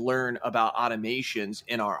what you could learn about automations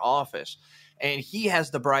in our office. And he has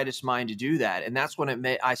the brightest mind to do that. And that's when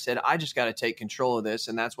I said, I just got to take control of this.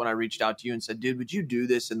 And that's when I reached out to you and said, dude, would you do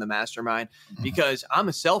this in the mastermind? Because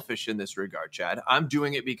I'm selfish in this regard, Chad. I'm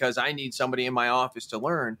doing it because I need somebody in my office to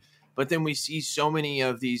learn. But then we see so many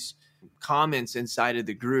of these comments inside of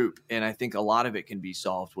the group, and I think a lot of it can be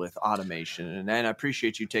solved with automation. And I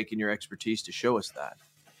appreciate you taking your expertise to show us that.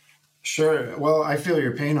 Sure. Well, I feel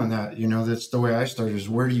your pain on that. That's the way I started, is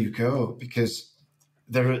where do you go? Because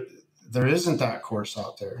there isn't that course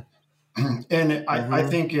out there. And I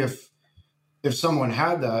think if someone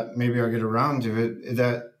had that, maybe I'll get around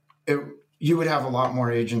to it, you would have a lot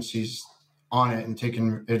more agencies on it and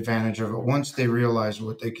taking advantage of it once they realize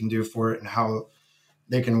what they can do for it and how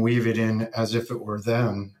they can weave it in as if it were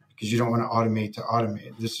them, because you don't want to automate.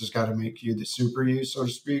 This has got to make you the super you, so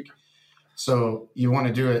to speak. So you want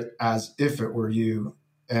to do it as if it were you,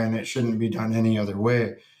 and it shouldn't be done any other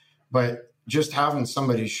way. But just having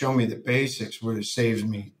somebody show me the basics would have saved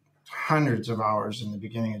me hundreds of hours in the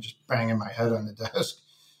beginning of just banging my head on the desk.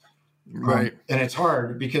 Right. And it's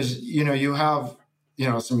hard because, you have,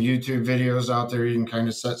 some YouTube videos out there. You can kind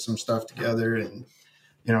of set some stuff together, and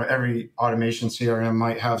every automation CRM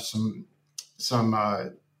might have some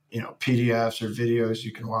PDFs or videos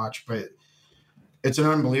you can watch, but it's an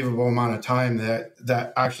unbelievable amount of time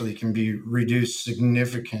that actually can be reduced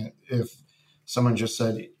significant if someone just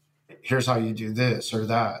said, here's how you do this or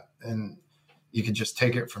that, and you could just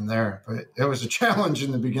take it from there. But it was a challenge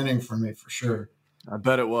in the beginning for me, for sure. I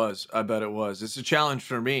bet it was. It's a challenge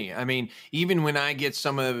for me. I mean, even when I get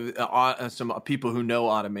some people who know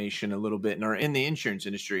automation a little bit and are in the insurance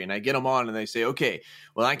industry, and I get them on and they say, okay,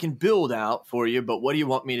 well, I can build out for you, but what do you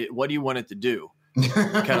want it to do?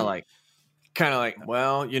 kind of like,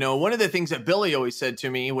 well, one of the things that Billy always said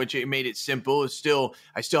to me, which it made it simple, is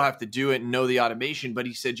I still have to do it and know the automation. But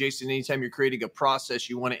he said, Jason, anytime you're creating a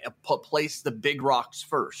process, you want to place the big rocks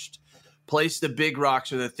first. Place the big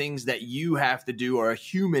rocks are the things that you have to do or a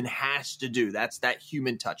human has to do. That's that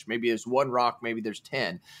human touch. Maybe there's one rock, maybe there's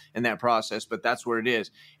 10 in that process, but that's where it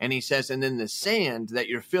is. And he says, and then the sand that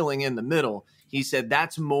you're filling in the middle, he said,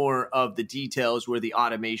 that's more of the details where the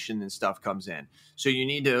automation and stuff comes in. So you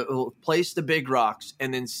need to place the big rocks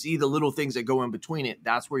and then see the little things that go in between it.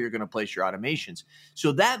 That's where you're going to place your automations.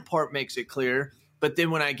 So that part makes it clear. But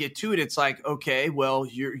then when I get to it, it's like, okay, well,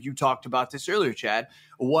 you talked about this earlier, Chad.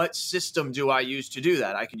 What system do I use to do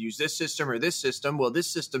that? I could use this system or this system. Well, this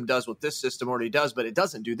system does what this system already does, but it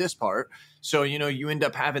doesn't do this part. So, you end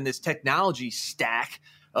up having this technology stack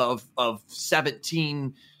of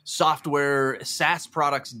 17 software SaaS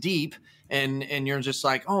products deep, and you're just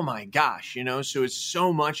like, oh my gosh, so it's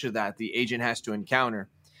so much of that the agent has to encounter.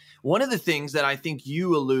 One of the things that I think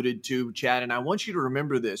you alluded to, Chad, and I want you to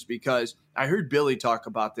remember this because I heard Billy talk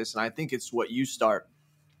about this, and I think it's what you start.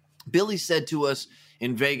 Billy said to us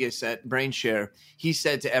in Vegas at BrainShare, he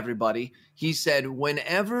said to everybody, he said,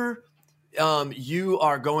 whenever you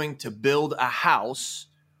are going to build a house,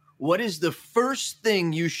 what is the first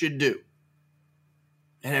thing you should do?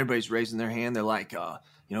 And everybody's raising their hand. They're like, get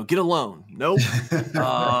a loan. Nope.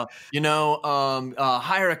 Hire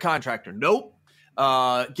a contractor. Nope.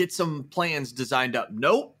 Get some plans designed up.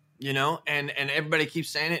 Nope. And everybody keeps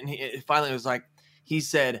saying it. And he finally was like, he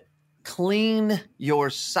said, clean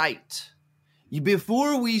your site.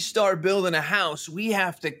 Before we start building a house, we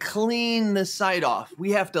have to clean the site off.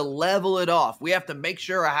 We have to level it off. We have to make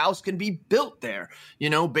sure a house can be built there,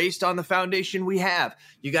 based on the foundation we have.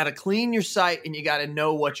 You got to clean your site and you got to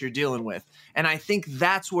know what you're dealing with. And I think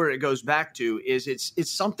that's where it goes back to is it's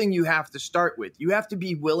something you have to start with. You have to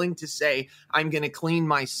be willing to say, I'm going to clean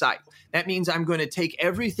my site. That means I'm going to take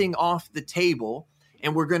everything off the table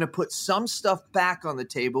and we're going to put some stuff back on the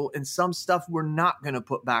table and some stuff we're not going to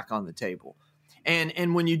put back on the table.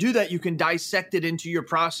 And when you do that, you can dissect it into your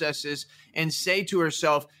processes and say to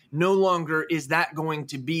yourself, no longer is that going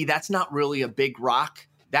to be, that's not really a big rock.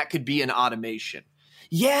 That could be an automation.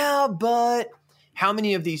 Yeah, but how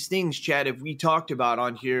many of these things, Chad, have we talked about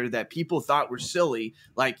on here that people thought were silly,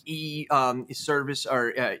 like e-service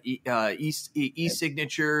or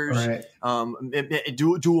e-signatures, right.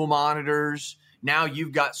 Dual monitors? Now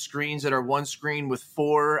you've got screens that are one screen with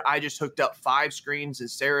 4. I just hooked up 5 screens in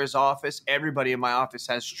Sarah's office. Everybody in my office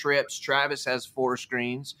has trips. Travis has 4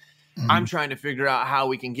 screens. Mm-hmm. I'm trying to figure out how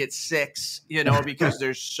we can get 6, because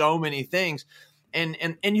there's so many things. And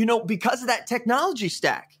because of that technology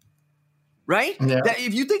stack, right? Yeah. That,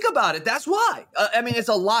 if you think about it, that's why. It's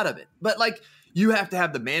a lot of it. But you have to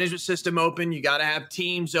have the management system open. You got to have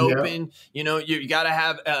Teams open. Yeah. You got to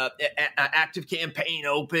have Active Campaign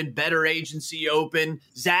open, Better Agency open,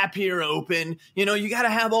 Zapier open. You got to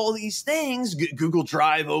have all these things. Google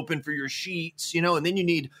Drive open for your sheets. And then you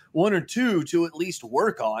need 1 or 2 to at least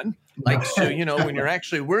work on. When you're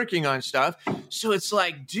actually working on stuff. So it's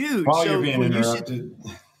like, dude. While you're being interrupted.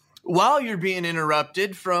 While you're being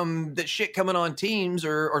interrupted from the shit coming on Teams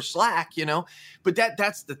or Slack, but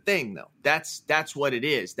that's the thing though. That's what it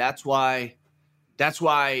is. That's why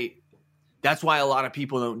a lot of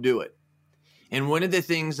people don't do it. And one of the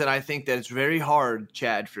things that I think that it's very hard,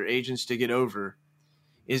 Chad, for agents to get over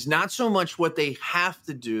is not so much what they have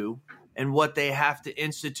to do and what they have to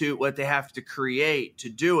institute, what they have to create to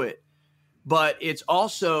do it, but it's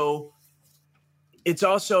also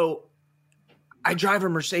I drive a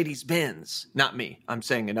Mercedes-Benz, not me. I'm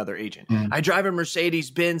saying another agent. I drive a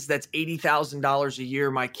Mercedes-Benz that's $80,000 a year.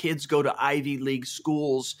 My kids go to Ivy League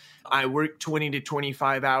schools. I work 20 to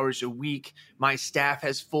 25 hours a week. My staff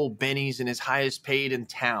has full bennies and is highest paid in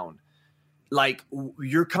town.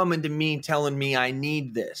 You're coming to me telling me I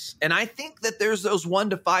need this. And I think that there's those 1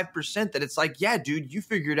 to 5% that it's like, yeah, dude, you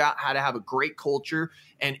figured out how to have a great culture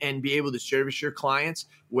and be able to service your clients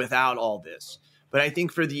without all this. But I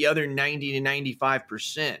think for the other 90 to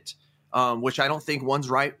 95%, which I don't think one's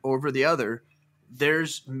right over the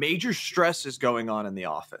there's major stresses going on in the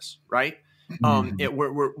office, right?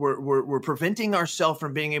 We're preventing ourselves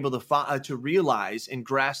from being able to realize and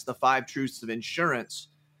grasp the 5 truths of insurance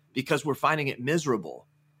because we're finding it miserable.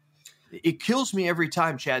 It kills me every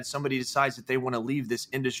time, Chad, somebody decides that they want to leave this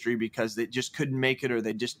industry because they just couldn't make it or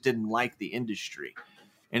they just didn't like the industry.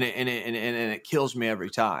 and it kills me every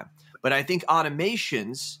time. But I think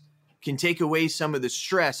automations can take away some of the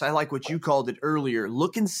stress. I like what you called it earlier.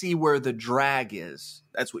 Look and see where the drag is.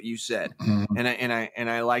 That's what you said, and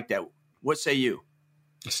I like that. What say you?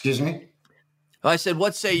 Excuse me? I said,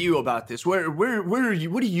 what say you about this? Where are you?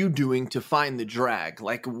 What are you doing to find the drag?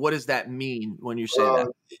 Like, what does that mean when you say that?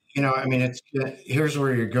 I mean, here's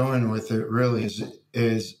where you're going with it. Really,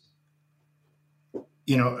 is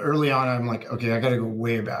early on, I'm like, okay, I got to go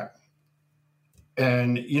way back,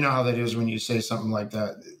 and you know how that is when you say something like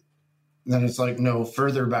that. Then it's like, no,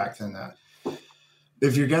 further back than that.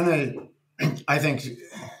 If you're gonna, I think,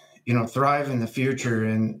 thrive in the future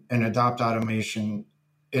and adopt automation,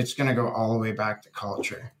 it's going to go all the way back to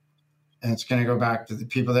culture, and it's going to go back to the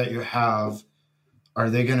people that you have. Are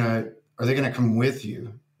they going to come with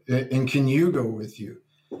you, and can you go with you?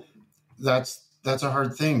 That's a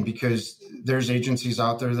hard thing, because there's agencies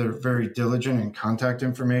out there that are very diligent in contact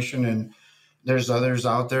information, and there's others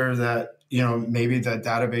out there that, maybe the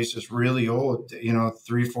database is really old,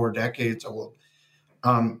 3-4 decades old.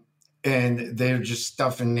 And they're just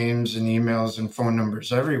stuffing names and emails and phone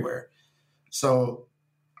numbers everywhere. So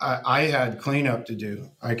I had cleanup to do.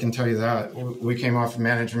 I can tell you that. We came off a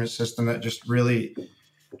management system that just really,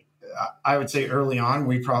 I would say early on,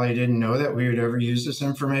 we probably didn't know that we would ever use this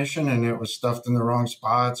information, and it was stuffed in the wrong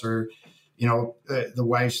spots, or, the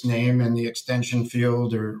wife's name in the extension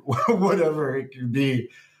field, or whatever it could be.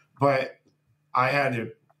 But I had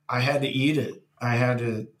to eat it. I had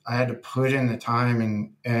to put in the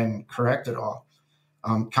time and correct it all.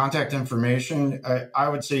 Contact information. I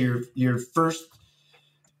would say your first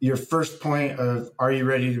point of, are you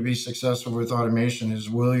ready to be successful with automation, is,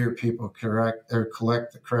 will your people collect the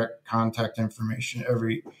correct contact information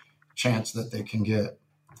every chance that they can get,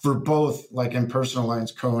 for both, like in personal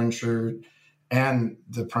lines, co-insured and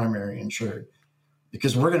the primary insured,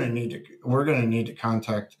 because we're going to need to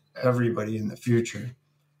contact everybody in the future,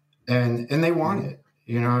 and they want it.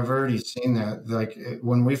 I've already seen that. Like,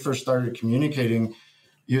 when we first started communicating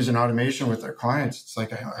using automation with our clients, it's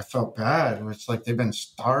like I felt bad. It's like they've been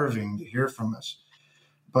starving to hear from us.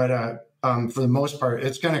 But for the most part,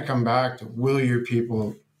 it's going to come back to, will your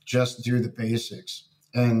people just do the basics?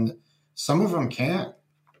 And some of them can't.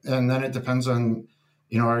 And then it depends on,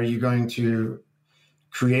 are you going to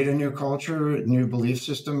create a new culture, a new belief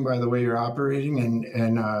system by the way you're operating?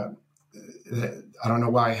 And I don't know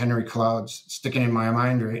why Henry Cloud's sticking in my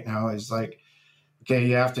mind right now, is like, okay,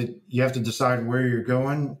 you have to decide where you're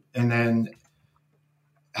going, and then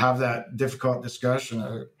have that difficult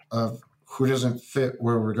discussion of who doesn't fit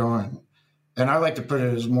where we're going. And I like to put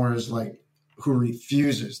it as more as like, who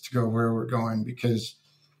refuses to go where we're going, because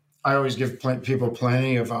I always give people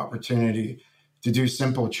plenty of opportunity to do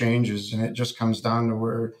simple changes. And it just comes down to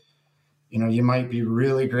where, you might be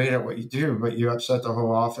really great at what you do, but you upset the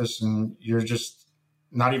whole office, and you're just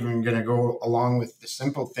not even going to go along with the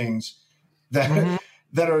simple things that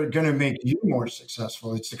that are going to make you more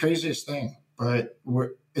successful. It's the craziest thing, but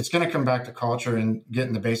it's going to come back to culture and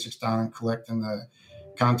getting the basics down and collecting the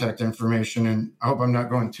contact information. And I hope I'm not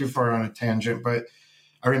going too far on a tangent, but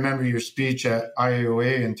I remember your speech at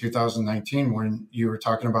IAOA in 2019, when you were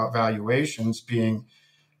talking about valuations being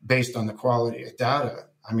based on the quality of data.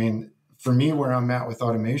 I mean, for me, where I'm at with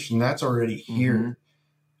automation, that's already here,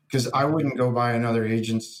 because I wouldn't go by another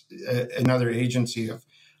agency if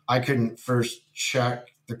I couldn't first check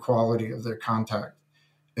the quality of their contact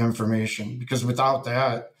information, because without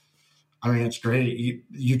that, I mean, it's great.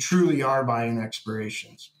 You truly are buying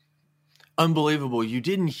expirations. Unbelievable. You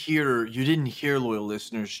didn't hear, loyal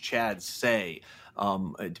listeners, Chad say,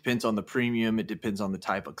 it depends on the premium. It depends on the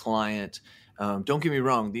type of client. Don't get me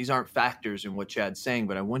wrong. These aren't factors in what Chad's saying,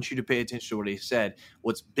 but I want you to pay attention to what he said.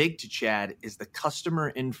 What's big to Chad is the customer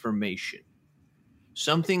information.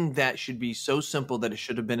 Something that should be so simple that it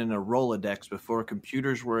should have been in a Rolodex before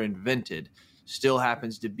computers were invented still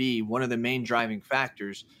happens to be one of the main driving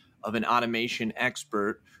factors of an automation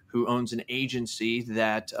expert who owns an agency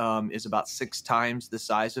that is about 6 times the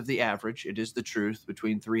size of the average. It is the truth.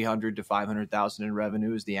 Between 300 to 500,000 in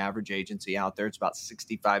revenue is the average agency out there. It's about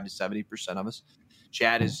 65 to 70% of us.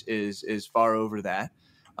 Chad is far over that.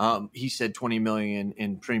 He said 20 million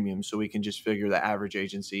in premium, so we can just figure the average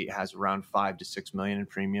agency has around 5 to 6 million in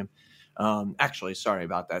premium. Actually, sorry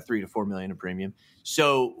about that, 3 to 4 million in premium.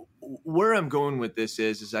 So where I'm going with this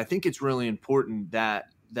is I think it's really important that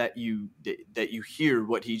you hear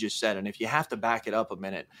what he just said, and if you have to back it up a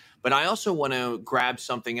minute. But I also want to grab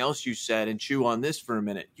something else you said and chew on this for a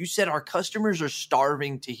minute. You said our customers are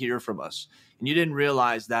starving to hear from us. And you didn't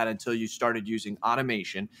realize that until you started using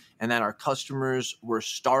automation and that our customers were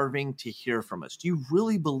starving to hear from us. Do you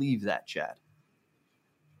really believe that, Chad?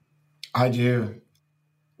 I do.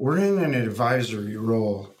 We're in an advisory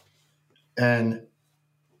role, and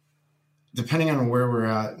depending on where we're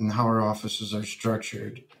at and how our offices are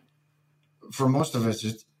structured, for most of us,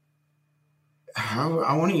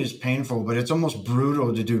 I want to use painful, but it's almost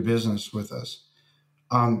brutal to do business with us.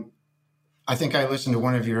 I think I listened to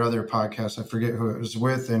one of your other podcasts. I forget who it was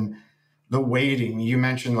with, and the waiting. You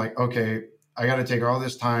mentioned like, okay, I got to take all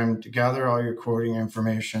this time to gather all your quoting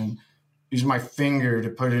information, use my finger to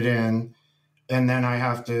put it in, and then I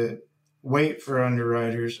have to wait for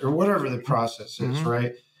underwriters or whatever the process is,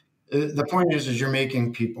 right? The point is you're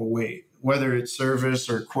making people wait, whether it's service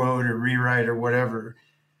or quote or rewrite or whatever.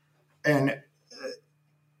 And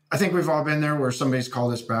I think we've all been there where somebody's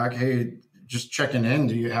called us back. Hey, just checking in.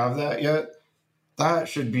 Do you have that yet? That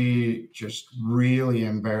should be just really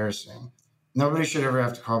embarrassing. Nobody should ever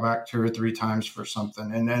have to call back 2 or 3 times for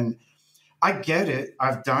something. And then I get it.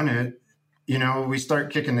 I've done it. You know, we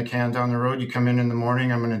start kicking the can down the road. You come in the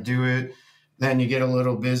morning, I'm going to do it. Then you get a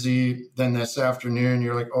little busy. Then this afternoon,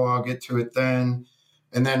 you're like, oh, I'll get to it then.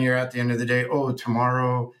 And then you're at the end of the day, oh,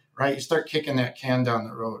 tomorrow, right? You start kicking that can down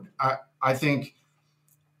the road. I think,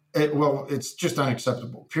 it's just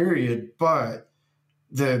unacceptable, period. But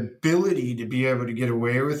the ability to be able to get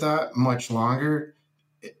away with that much longer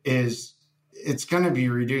it's going to be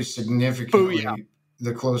reduced significantly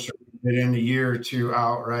the closer we get in a year or 2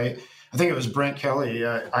 out, right? I think it was Brent Kelly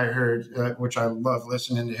I heard, which I love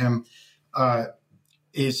listening to him.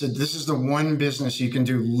 He said, this is the one business you can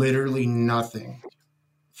do literally nothing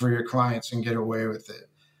for your clients and get away with it.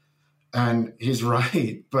 And he's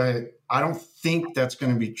right, but I don't think that's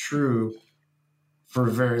going to be true for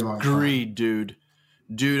a very long time. Agreed, dude.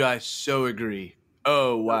 Dude, I so agree.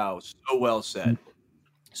 Oh, wow. So well said.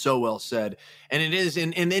 So well said. And it is.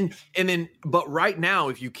 And then, but right now,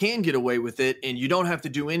 if you can get away with it and you don't have to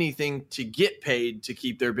do anything to get paid to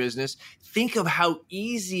keep their business, think of how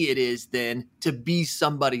easy it is then to be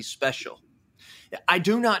somebody special. I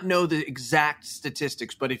do not know the exact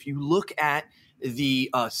statistics, but if you look at the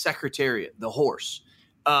Secretariat, the horse,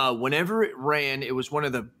 whenever it ran, it was one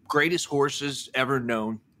of the greatest horses ever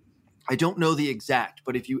known. I don't know the exact,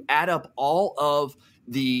 but if you add up all of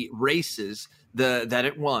the races that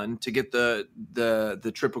it won to get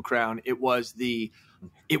the Triple Crown, it was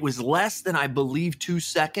less than, I believe, 2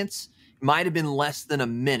 seconds. It might have been less than a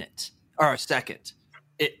minute or a second.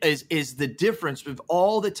 It is the difference of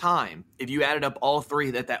all the time, if you added up all 3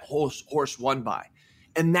 that horse won by.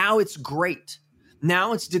 And now it's great.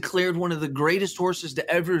 Now it's declared one of the greatest horses to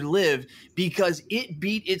ever live because it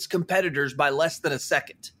beat its competitors by less than a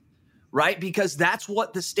second, right? Because that's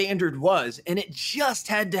what the standard was. And it just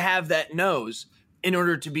had to have that nose in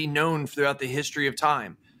order to be known throughout the history of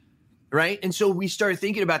time, right? And so we started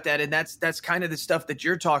thinking about that. And that's kind of the stuff that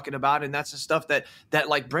you're talking about. And that's the stuff that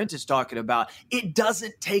like Brent is talking about. It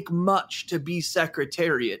doesn't take much to be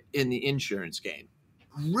Secretariat in the insurance game.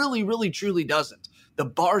 Really, really, truly doesn't. The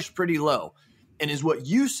bar's pretty low. And is what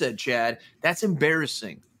you said, Chad, that's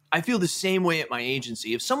embarrassing. I feel the same way at my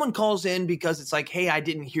agency. If someone calls in because it's like, hey, I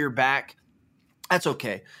didn't hear back, that's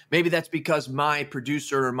okay. Maybe that's because my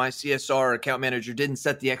producer or my CSR or account manager didn't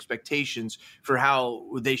set the expectations for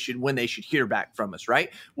when they should hear back from us, right?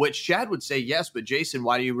 Which Chad would say, yes, but Jason,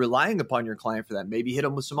 why are you relying upon your client for that? Maybe hit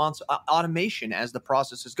them with some automation as the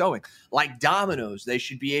process is going. Like Domino's, they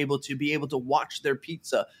should be able to watch their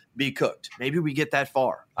pizza be cooked. Maybe we get that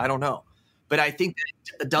far. I don't know. But I think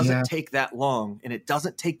that it doesn't take that long and it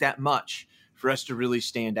doesn't take that much for us to really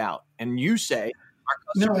stand out. And you say,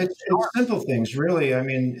 no, it's simple things, really. I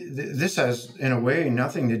mean, this has, in a way,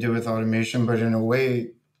 nothing to do with automation, but in a way,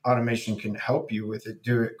 automation can help you with it.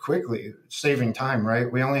 Do it quickly, saving time,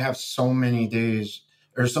 right? We only have so many days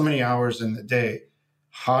or so many hours in the day.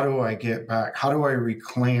 How do I get back? How do I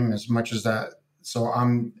reclaim as much as that? So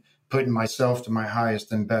I'm putting myself to my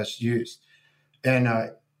highest and best use. And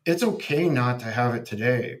it's okay not to have it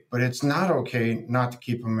today, but it's not okay not to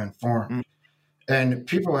keep them informed. And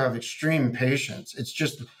people have extreme patience. It's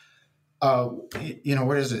just,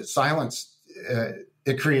 what is it? Silence,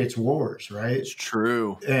 it creates wars, right? It's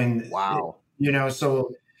true. And wow.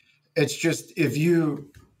 So it's just, if you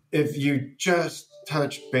just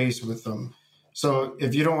touch base with them. So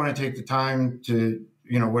if you don't want to take the time to,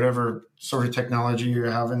 whatever sort of technology you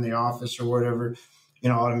have in the office or whatever,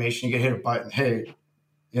 automation, you can hit a button, hey,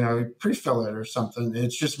 pre-fill it or something.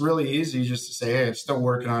 It's just really easy just to say, hey, I'm still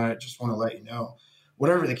working on it. Just want to let you know.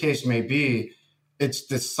 Whatever the case may be, it's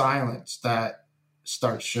the silence that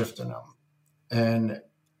starts shifting them. And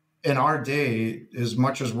in our day, as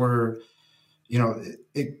much as we're, you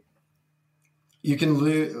can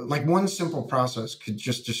lose, like one simple process could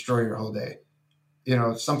just destroy your whole day.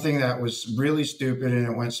 Something that was really stupid and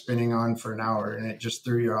it went spinning on for an hour and it just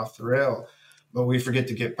threw you off the rail, but we forget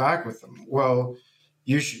to get back with them. Well,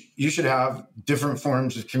 you should have different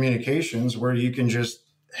forms of communications where you can just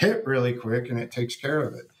hit really quick and it takes care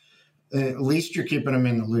of it. At least you're keeping them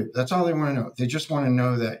in the loop. That's all they want to know. They just want to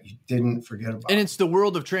know that you didn't forget about it. And it's the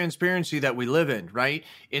world of transparency that we live in, right?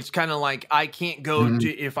 It's kind of like I can't go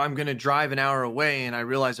if I'm going to drive an hour away and I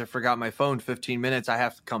realize I forgot my phone 15 minutes, I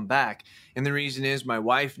have to come back. And the reason is my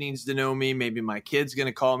wife needs to know me. Maybe my kid's going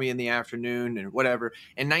to call me in the afternoon and whatever.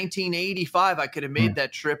 In 1985, I could have made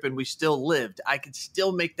that trip and we still lived. I could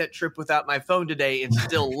still make that trip without my phone today and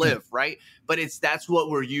still live, right? But that's what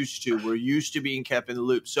we're used to. We're used to being kept in the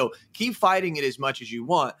loop. So keep fighting it as much as you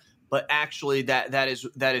want. But actually, that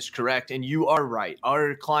is correct. And you are right.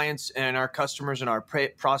 Our clients and our customers and our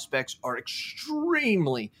prospects are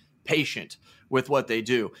extremely patient with what they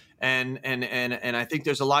do. And I think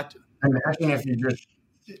there's a lot. Imagine if you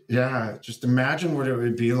just imagine what it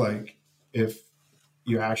would be like if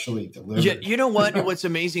you actually delivered. Yeah, you know what's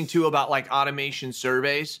amazing too about like automation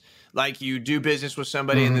surveys, like you do business with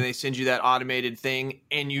somebody and then they send you that automated thing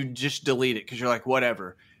and you just delete it because you're like,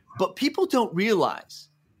 whatever. But people don't realize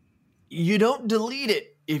you don't delete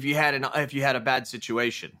it if you had a bad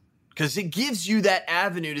situation. Because it gives you that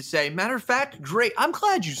avenue to say, matter of fact, great, I'm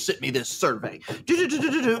glad you sent me this survey.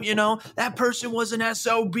 That person was an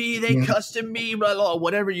SOB, they cussed me, blah, blah,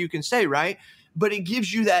 whatever you can say, right? But it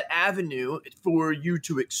gives you that avenue for you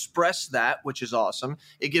to express that, which is awesome.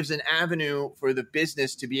 It gives an avenue for the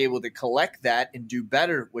business to be able to collect that and do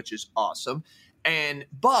better, which is awesome.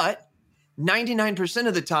 But 99%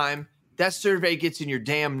 of the time, that survey gets in your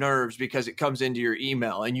damn nerves because it comes into your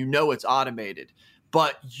email and it's automated.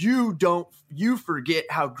 But you forget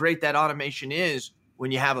how great that automation is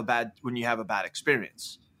when you have a bad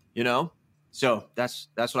experience, So that's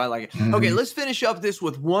what I like. Okay, let's finish up this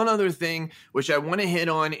with one other thing, which I want to hit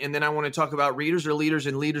on, and then I want to talk about readers are leaders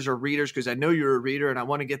and leaders are readers, because I know you're a reader, and I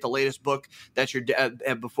want to get the latest book that you're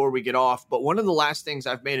before we get off. But one of the last things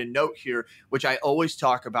I've made a note here, which I always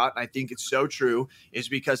talk about, and I think it's so true, is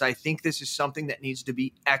because I think this is something that needs to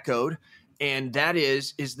be echoed, and that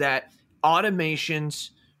is that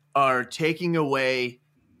automations are taking away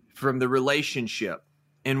from the relationship.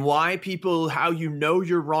 And why how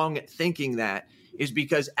you're wrong at thinking that is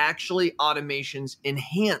because actually automations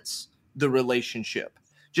enhance the relationship.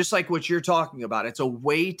 Just like what you're talking about. It's a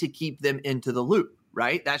way to keep them into the loop,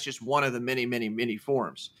 right? That's just one of the many, many, many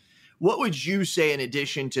forms. What would you say in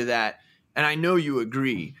addition to that? And I know you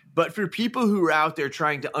agree, but for people who are out there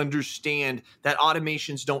trying to understand that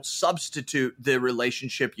automations don't substitute the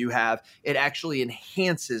relationship you have, it actually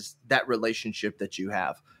enhances that relationship that you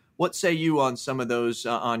have. What say you on some of those,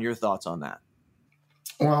 on your thoughts on that?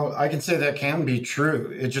 Well, I can say that can be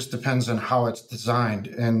true. It just depends on how it's designed.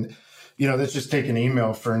 And, let's just take an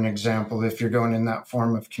email for an example. If you're going in that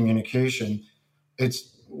form of communication,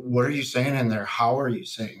 it's what are you saying in there? How are you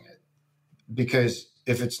saying it? Because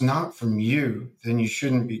if it's not from you, then you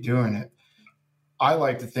shouldn't be doing it. I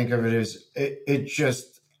like to think of it as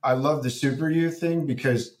I love the super you thing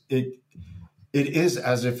because it is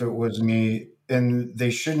as if it was me. And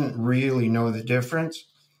they shouldn't really know the difference.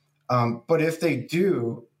 But if they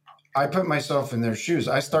do, I put myself in their shoes.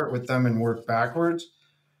 I start with them and work backwards.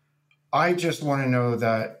 I just want to know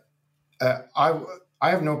that I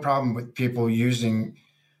have no problem with people using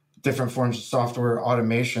different forms of software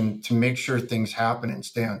automation to make sure things happen and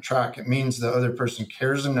stay on track. It means the other person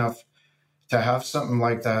cares enough to have something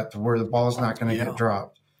like that to where the ball's not going to get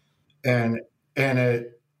dropped. And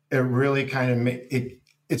it really kind of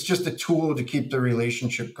it's just a tool to keep the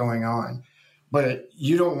relationship going on. But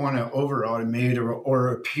you don't want to over-automate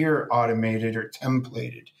or appear automated or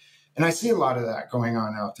templated. And I see a lot of that going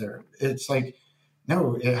on out there. It's like,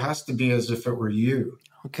 no, it has to be as if it were you.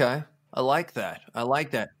 Okay. I like that.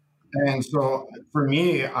 And so for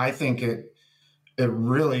me, I think it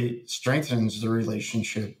really strengthens the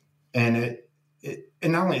relationship. And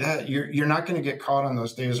and not only that, you're not going to get caught on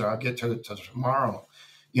those days, or I'll get to tomorrow.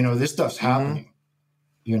 This stuff's happening.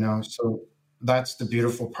 So that's the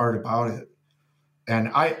beautiful part about it. And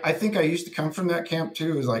I think I used to come from that camp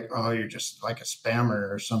too. It was like, oh, you're just like a spammer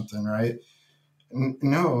or something, right?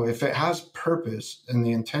 No, if it has purpose and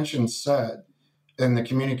the intention's set and the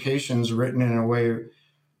communication's written in a way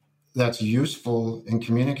that's useful and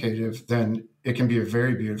communicative, then it can be a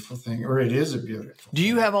very beautiful thing, or it is a beautiful thing. Do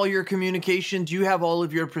you have all your communication? Do you have all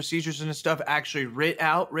of your procedures and stuff actually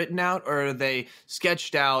written out, or are they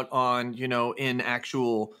sketched out on, in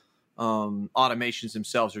actual automations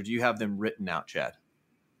themselves, or do you have them written out, Chad?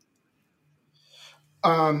 The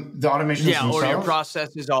automations themselves? Or your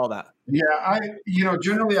processes, all that. Yeah,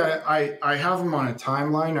 generally I have them on a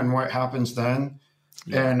timeline on what happens then.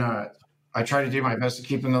 Yeah. And I try to do my best to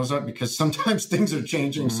keeping those up, because sometimes things are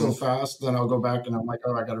changing so fast. Then I'll go back and I'm like,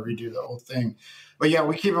 oh, I got to redo the whole thing. But yeah,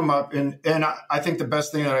 we keep them up. And I think the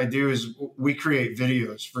best thing that I do is we create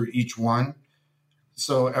videos for each one.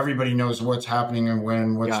 So everybody knows what's happening and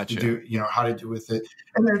when, what's to do, how to do with it.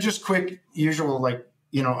 And they're just quick, usual,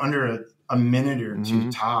 under a minute or two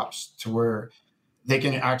tops, to where they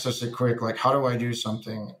can access it quick. Like, how do I do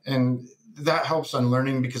something? And that helps on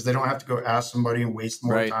learning, because they don't have to go ask somebody and waste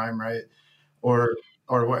more time. Right. Or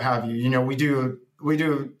what have you. We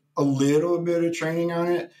do a little bit of training on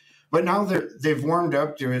it, but now they've warmed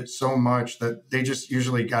up to it so much that they just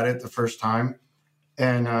usually got it the first time.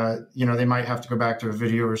 And, they might have to go back to a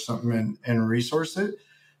video or something and resource it.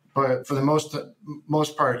 But for the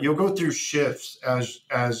most part, you'll go through shifts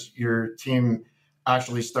as your team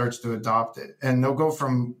actually starts to adopt it. And they'll go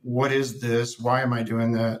from, what is this? Why am I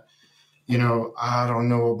doing that? I don't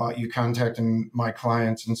know about you contacting my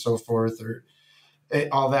clients and so forth, or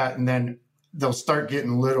all that. And then they'll start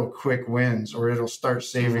getting little quick wins, or it'll start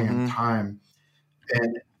saving them time.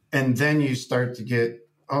 And then you start to get,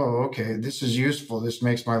 oh, okay, this is useful. This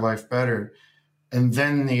makes my life better. And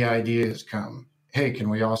then the ideas come. Hey, can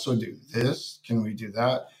we also do this? Can we do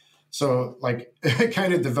that? So it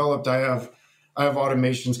kind of developed. I have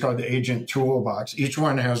automations called the Agent Toolbox. Each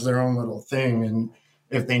one has their own little thing. And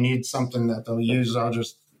if they need something that they'll use, I'll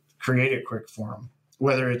just create it quick for them.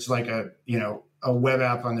 Whether it's like a web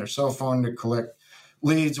app on their cell phone to collect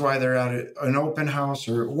leads while they're at an open house,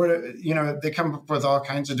 or what, they come up with all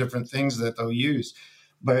kinds of different things that they'll use.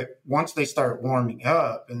 But once they start warming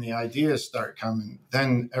up and the ideas start coming,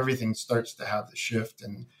 then everything starts to have the shift,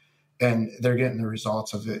 and they're getting the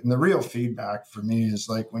results of it. And the real feedback for me is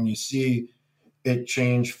when you see it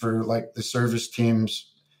change for the service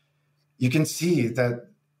teams, you can see that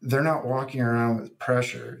they're not walking around with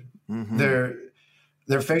pressure.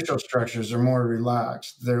 Their facial structures are more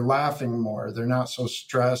relaxed. They're laughing more. They're not so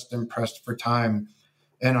stressed and pressed for time.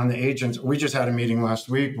 And on the agents, we just had a meeting last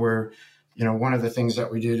week where, one of the things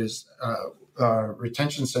that we did is a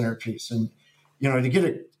retention center piece. And, to get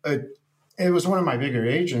it was one of my bigger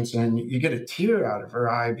agents, and you get a tear out of her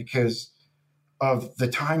eye because of the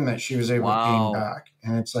time that she was able to gain back.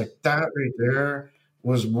 And it's that right there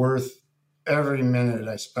was worth every minute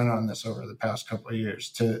I spent on this over the past couple of years.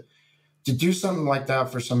 To do something like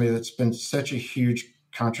that for somebody that's been such a huge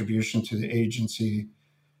contribution to the agency,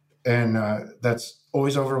 and that's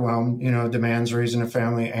always overwhelmed, demands raising a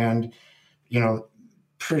family, and,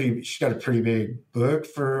 she's got a pretty big book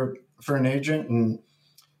for an agent, and,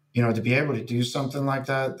 to be able to do something like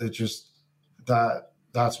that,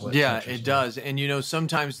 that's what. Yeah, it does. And,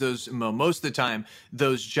 sometimes most of the time,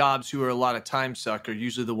 those jobs who are a lot of time suck are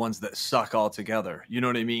usually the ones that suck altogether. You know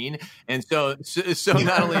what I mean? And so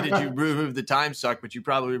not only did you remove the time suck, but you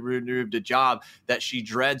probably removed a job that she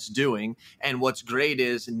dreads doing. And what's great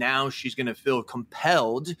is now she's going to feel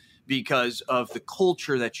compelled, because of the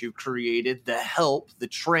culture that you've created, the help, the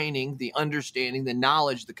training, the understanding, the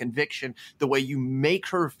knowledge, the conviction, the way you make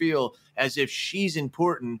her feel as if she's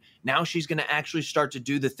important. Now she's going to actually start to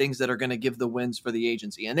do the things that are going to give the wins for the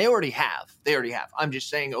agency. And they already have. I'm just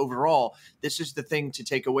saying, overall, this is the thing to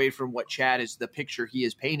take away from what Chad is, the picture he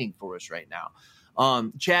is painting for us right now.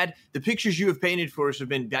 Chad, the pictures you have painted for us have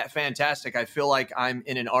been fantastic. I feel like I'm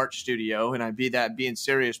in an art studio, and being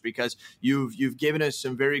serious, because you've given us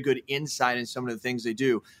some very good insight in some of the things they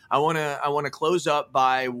do. I want to close up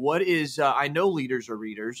by what is, I know leaders are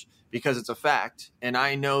readers because it's a fact, and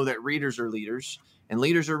I know that readers are leaders, and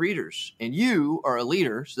leaders are readers, and you are a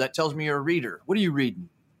leader. So that tells me you're a reader. What are you reading?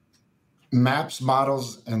 Maps,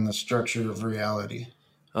 Models, and the Structure of Reality.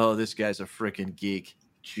 Oh, this guy's a freaking geek.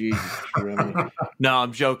 Jesus. No,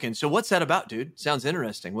 I'm joking. So what's that about, dude? Sounds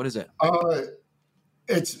interesting. What is it?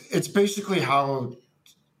 It's basically how,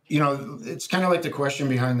 it's kind of like the question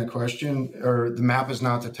behind the question, or the map is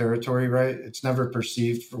not the territory, right? It's never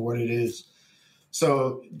perceived for what it is.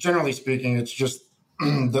 So generally speaking, it's just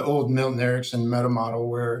the old Milton Erickson meta model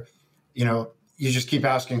where, you just keep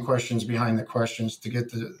asking questions behind the questions to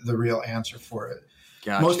get the real answer for it.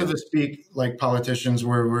 Gotcha. Most of us speak like politicians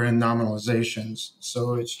where we're in nominalizations.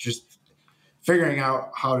 So it's just figuring out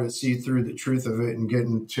how to see through the truth of it and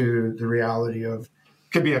getting to the reality of,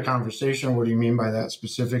 could be a conversation. What do you mean by that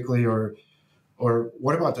specifically? Or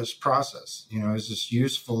what about this process? Is this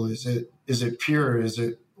useful? Is it pure? Is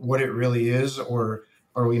it what it really is? Or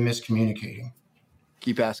are we miscommunicating?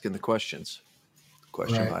 Keep asking the questions.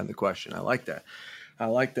 Question behind the question. I like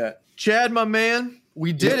that. Chad, my man,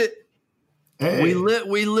 we did it. Hey.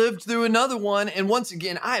 We lived through another one, and once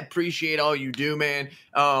again, I appreciate all you do, man.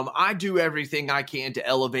 I do everything I can to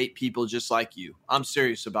elevate people just like you. I'm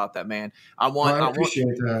serious about that, man. I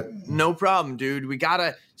appreciate that. No problem, dude.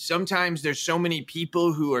 Sometimes there's so many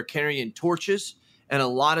people who are carrying torches, and a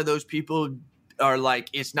lot of those people are like,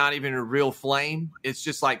 it's not even a real flame. It's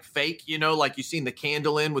just like fake, like you've seen the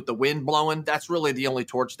candle in with the wind blowing. That's really the only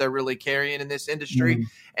torch they're really carrying in this industry. Mm.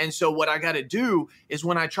 And so what I got to do is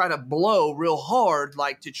when I try to blow real hard,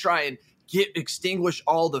 like to try and extinguish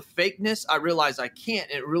all the fakeness, I realize I can't.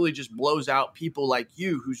 It really just blows out people like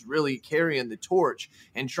you who's really carrying the torch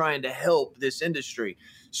and trying to help this industry.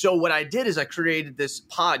 So what I did is I created this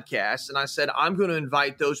podcast, and I said, I'm going to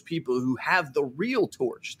invite those people who have the real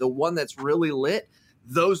torch, the one that's really lit.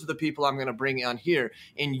 Those are the people I'm going to bring on here.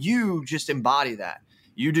 And you just embody that.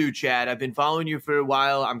 You do, Chad. I've been following you for a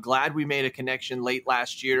while. I'm glad we made a connection late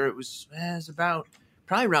last year. It was about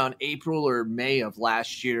probably around April or May of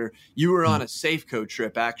last year. You were on a Safeco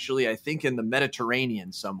trip, actually, I think in the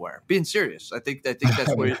Mediterranean somewhere. Being serious. I think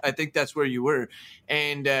that's where you were.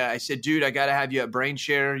 And I said, dude, I got to have you at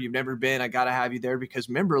BrainShare. You've never been. I got to have you there because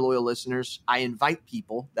remember, loyal listeners, I invite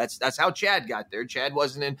people. That's how Chad got there. Chad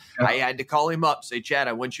wasn't in. Yeah. I had to call him up, say, Chad,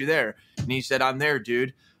 I want you there. And he said, I'm there,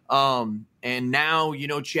 dude. And now,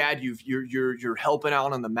 Chad, you're helping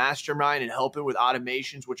out on the mastermind and helping with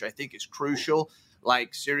automations, which I think is crucial.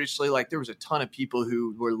 Like, seriously, like there was a ton of people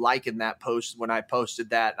who were liking that post when I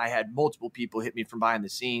posted that. I had multiple people hit me from behind the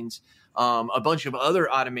scenes. A bunch of other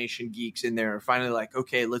automation geeks in there are finally like,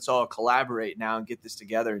 okay, let's all collaborate now and get this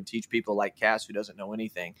together and teach people like Cass who doesn't know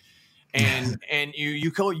anything. And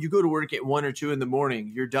you go to work at 1 or 2 in the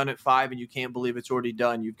morning. You're done at 5 and you can't believe it's already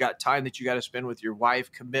done. You've got time that you got to spend with your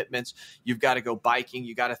wife, commitments. You've got to go biking.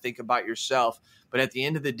 You got to think about yourself. But at the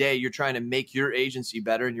end of the day, you're trying to make your agency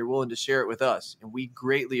better and you're willing to share it with us. And we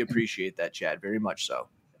greatly appreciate that, Chad, very much so.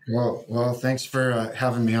 Well, thanks for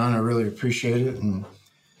having me on. I really appreciate it. And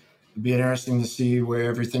it'd be interesting to see where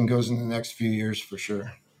everything goes in the next few years for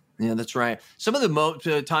sure. Yeah, that's right. Some of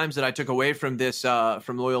the times that I took away from this,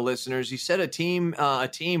 from loyal listeners, he said a team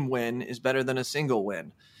win is better than a single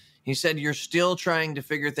win. He said, you're still trying to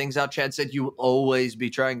figure things out. Chad said, you will always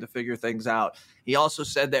be trying to figure things out. He also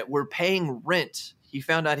said that we're paying rent. He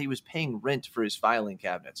found out he was paying rent for his filing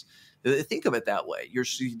cabinets. Think of it that way.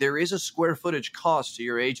 There is a square footage cost to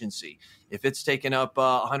your agency. If it's taken up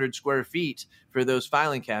 100 square feet for those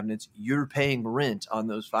filing cabinets, you're paying rent on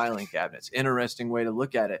those filing cabinets. Interesting way to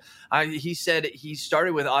look at it. He said he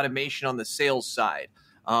started with automation on the sales side.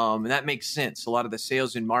 And that makes sense. A lot of the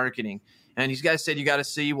sales and marketing. And these guys said you got to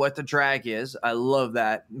see what the drag is. I love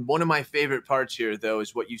that. One of my favorite parts here, though,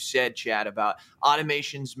 is what you said, Chad, about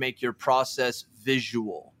automations make your process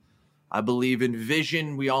visual. I believe in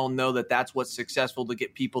vision. We all know that that's what's successful to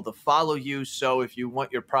get people to follow you. So if you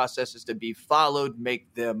want your processes to be followed,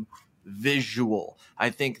 make them visual.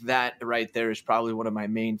 I think that right there is probably one of my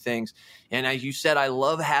main things. And as you said, I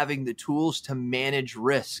love having the tools to manage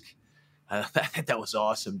risk. That was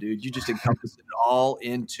awesome, dude. You just encompassed it all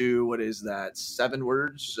into, what is that, 7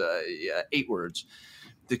 words? 8 words.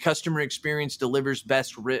 The customer experience delivers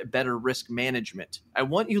better risk management. I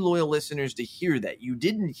want you loyal listeners to hear that. You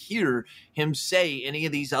didn't hear him say any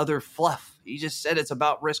of these other fluff. He just said it's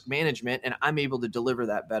about risk management, and I'm able to deliver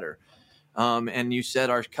that better. And you said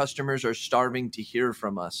our customers are starving to hear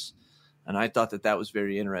from us. And I thought that was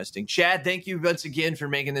very interesting. Chad, thank you once again for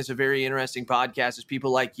making this a very interesting podcast. It's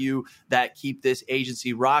people like you that keep this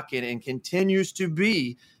agency rocking and continues to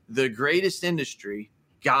be the greatest industry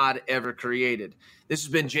God ever created. This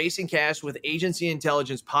has been Jason Cass with Agency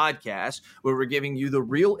Intelligence Podcast, where we're giving you the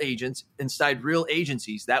real agents inside real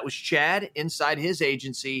agencies. That was Chad inside his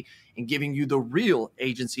agency and giving you the real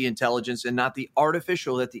agency intelligence and not the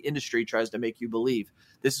artificial that the industry tries to make you believe.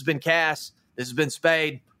 This has been Cass. This has been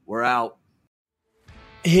Spade. We're out.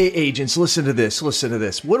 Hey, agents, listen to this.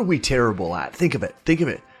 What are we terrible at? Think of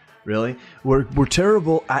it. Really? We're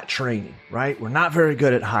terrible at training, right? We're not very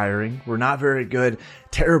good at hiring. We're not very good,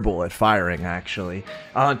 terrible at firing, actually.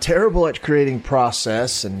 Terrible at creating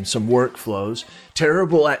process and some workflows.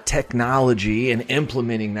 Terrible at technology and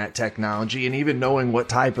implementing that technology and even knowing what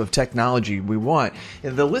type of technology we want.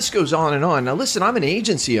 And the list goes on and on. Now, listen, I'm an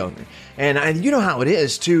agency owner, and you know how it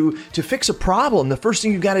is. To fix a problem, the first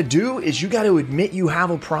thing you got to do is you got to admit you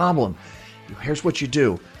have a problem. Here's what you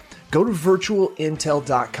do. Go to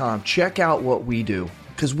virtualintel.com. Check out what we do,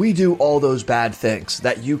 because we do all those bad things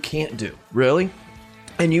that you can't do, really.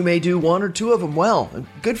 And you may do 1 or 2 of them well.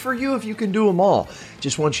 Good for you if you can do them all.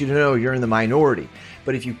 Just want you to know you're in the minority.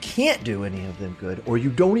 But if you can't do any of them good, or you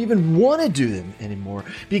don't even want to do them anymore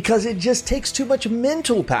because it just takes too much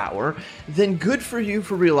mental power, then good for you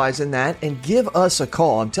for realizing that, and give us a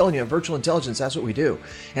call. I'm telling you, Virtual Intelligence, that's what we do.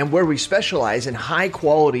 And where we specialize in high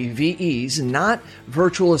quality VEs, not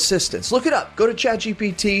virtual assistants. Look it up. Go to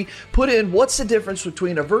ChatGPT, put in what's the difference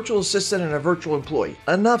between a virtual assistant and a virtual employee.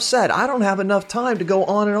 Enough said. I don't have enough time to go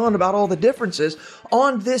on and on about all the differences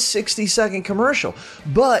on this 60-second commercial.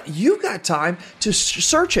 But you've got time to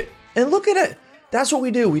search it and look at it. That's what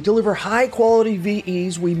we do. We deliver high quality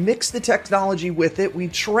VEs. We mix the technology with it. We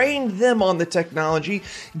train them on the technology,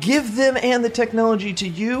 give them and the technology to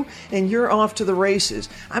you, and you're off to the races.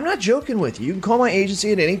 I'm not joking with you. You can call my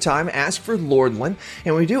agency at any time, ask for Lordland,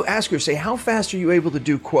 and when we do ask her, say, how fast are you able to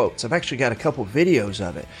do quotes? I've actually got a couple videos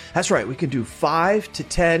of it. That's right. We can do 5 to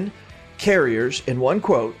 10 carriers in one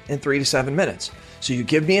quote in 3 to 7 minutes. So you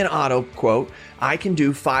give me an auto quote, I can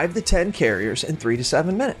do 5 to 10 carriers in 3 to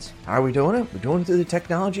 7 minutes. How are we doing it? We're doing it through the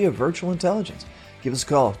technology of virtual intelligence. Give us a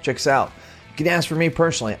call. Check us out. You can ask for me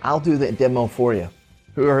personally. I'll do the demo for you.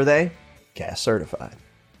 Who are they? CAS certified.